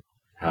 COVID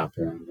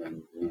happened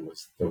and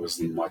there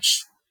wasn't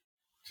much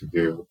to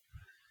do.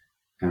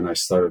 And I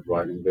started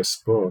writing this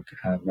book.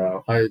 And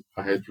I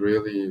had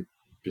really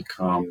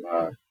become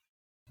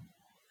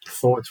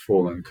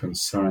thoughtful and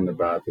concerned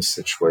about the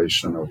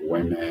situation of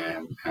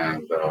women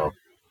and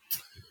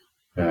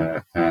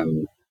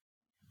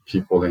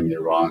people in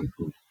Iran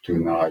who do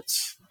not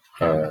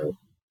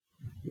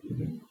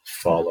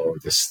follow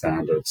the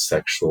standard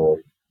sexual,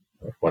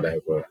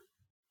 whatever,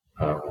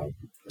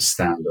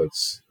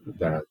 standards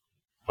that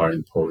are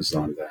imposed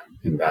on them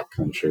in that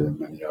country and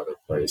many other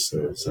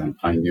places. And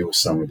I knew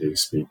some of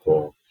these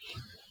people.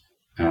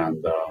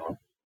 And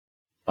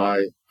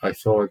I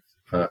thought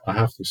I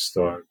have to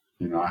start,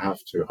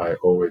 I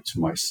owe it to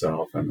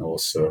myself and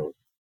also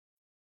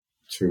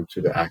to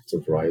the act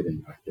of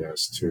writing, I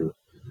guess, to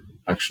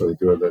actually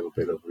do a little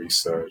bit of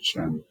research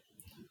and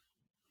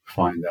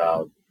find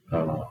out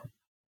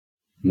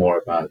more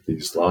about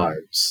these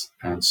lives.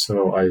 And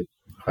so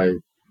I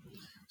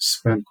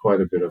spent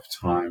quite a bit of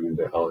time in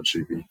the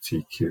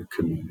LGBTQ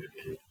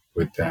community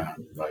with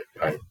them. Like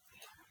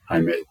I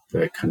made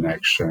the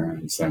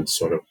connections and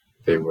sort of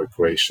they were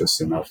gracious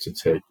enough to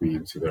take me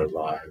into their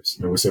lives.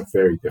 It was a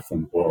very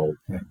different world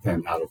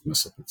than Out of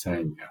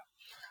Mesopotamia.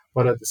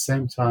 But at the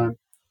same time,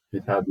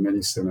 it had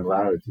many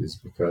similarities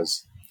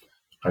because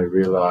I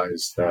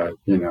realized that,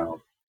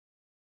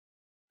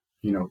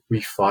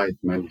 we fight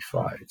many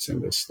fights in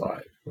this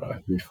life,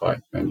 right? We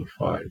fight many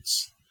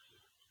fights.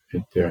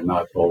 They're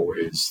not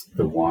always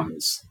the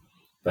ones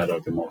that are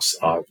the most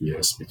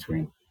obvious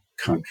between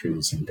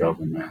countries and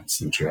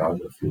governments and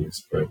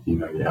geographies, but you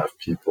have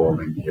people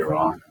in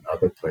Iran and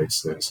other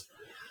places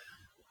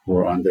who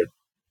are under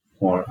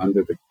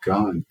the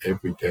gun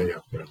every day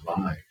of their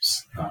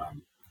lives.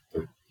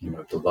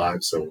 The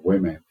lives of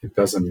women. It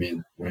doesn't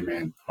mean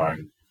women are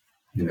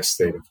in a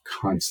state of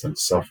constant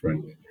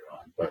suffering in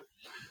Iran, but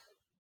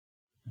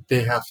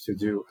they have to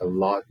do a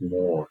lot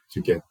more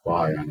to get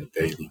by on a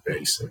daily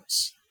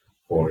basis.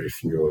 Or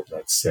if you're,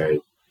 let's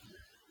say,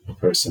 a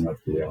person of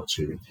the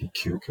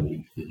LGBTQ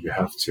community, you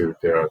have to,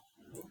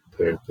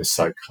 the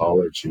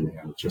psychology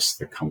and just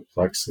the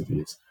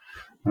complexities.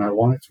 And I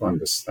wanted to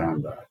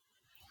understand that.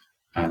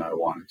 And I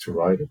wanted to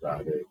write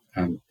about it.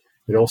 And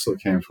it also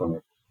came from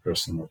a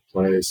personal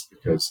place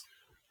because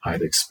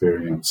I'd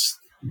experienced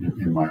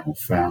in my own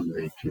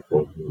family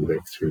people who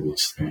lived through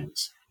these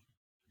things.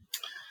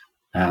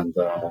 And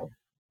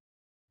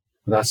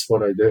that's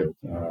what I did.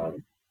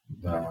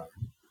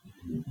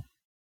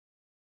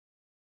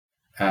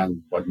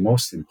 But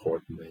most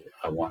importantly,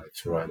 I wanted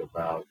to write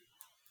about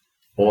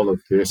all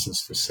of this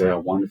is to say I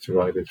wanted to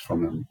write it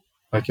from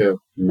a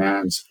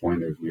man's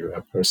point of view,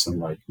 a person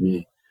like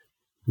me,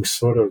 who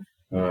sort of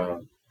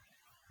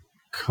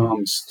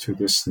comes to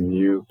this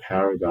new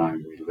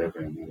paradigm we live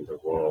in the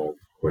world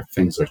where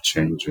things are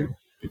changing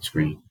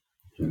between,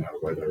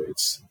 whether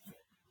it's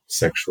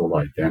sexual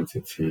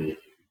identity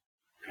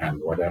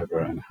and whatever,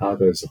 and how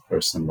does a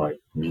person like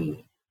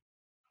me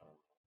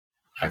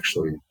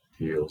actually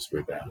deals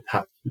with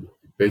that.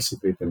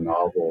 Basically, the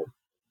novel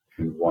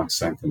in one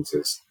sentence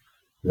is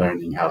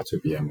learning how to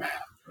be a man,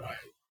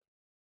 right?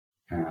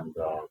 And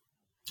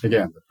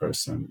again, the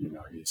person,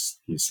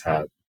 he's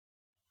had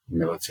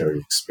military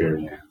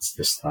experience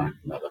this time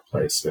in other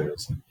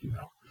places, and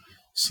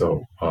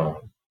so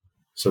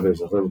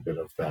there's a little bit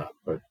of that.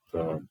 But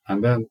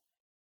and then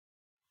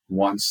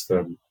once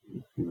the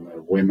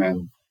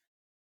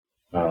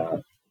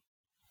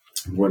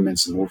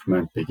women's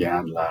movement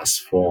began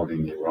last fall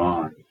in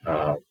Iran,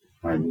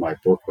 my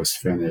book was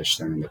finished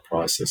and in the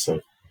process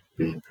of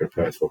being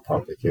prepared for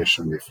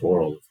publication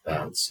before all of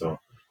that. So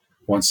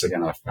once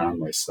again, I found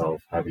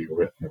myself having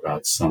written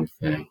about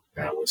something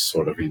that was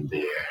sort of in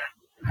the air,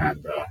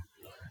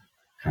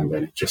 and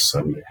then it just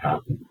suddenly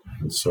happened.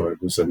 And so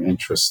it was an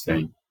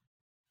interesting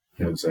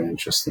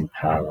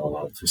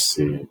parallel to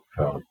see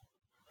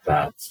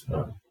that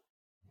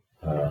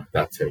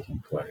taking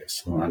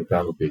place. And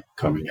that'll be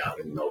coming out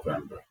in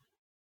November.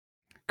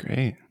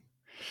 Great.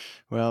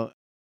 Well,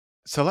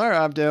 Salar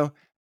Abdoh,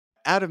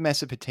 Out of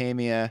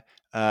Mesopotamia.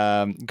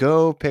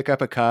 Go pick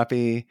up a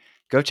copy.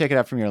 Go check it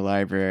out from your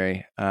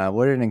library.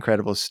 What an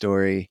incredible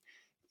story.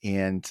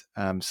 And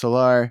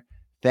Salar,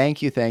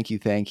 thank you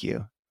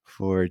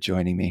for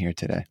joining me here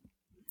today.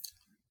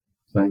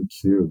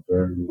 Thank you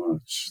very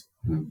much.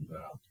 And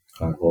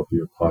I hope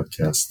your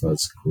podcast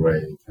does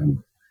great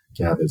and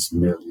gathers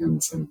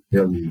millions and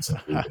billions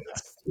of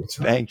readers.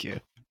 Thank you.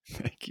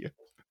 Thank you.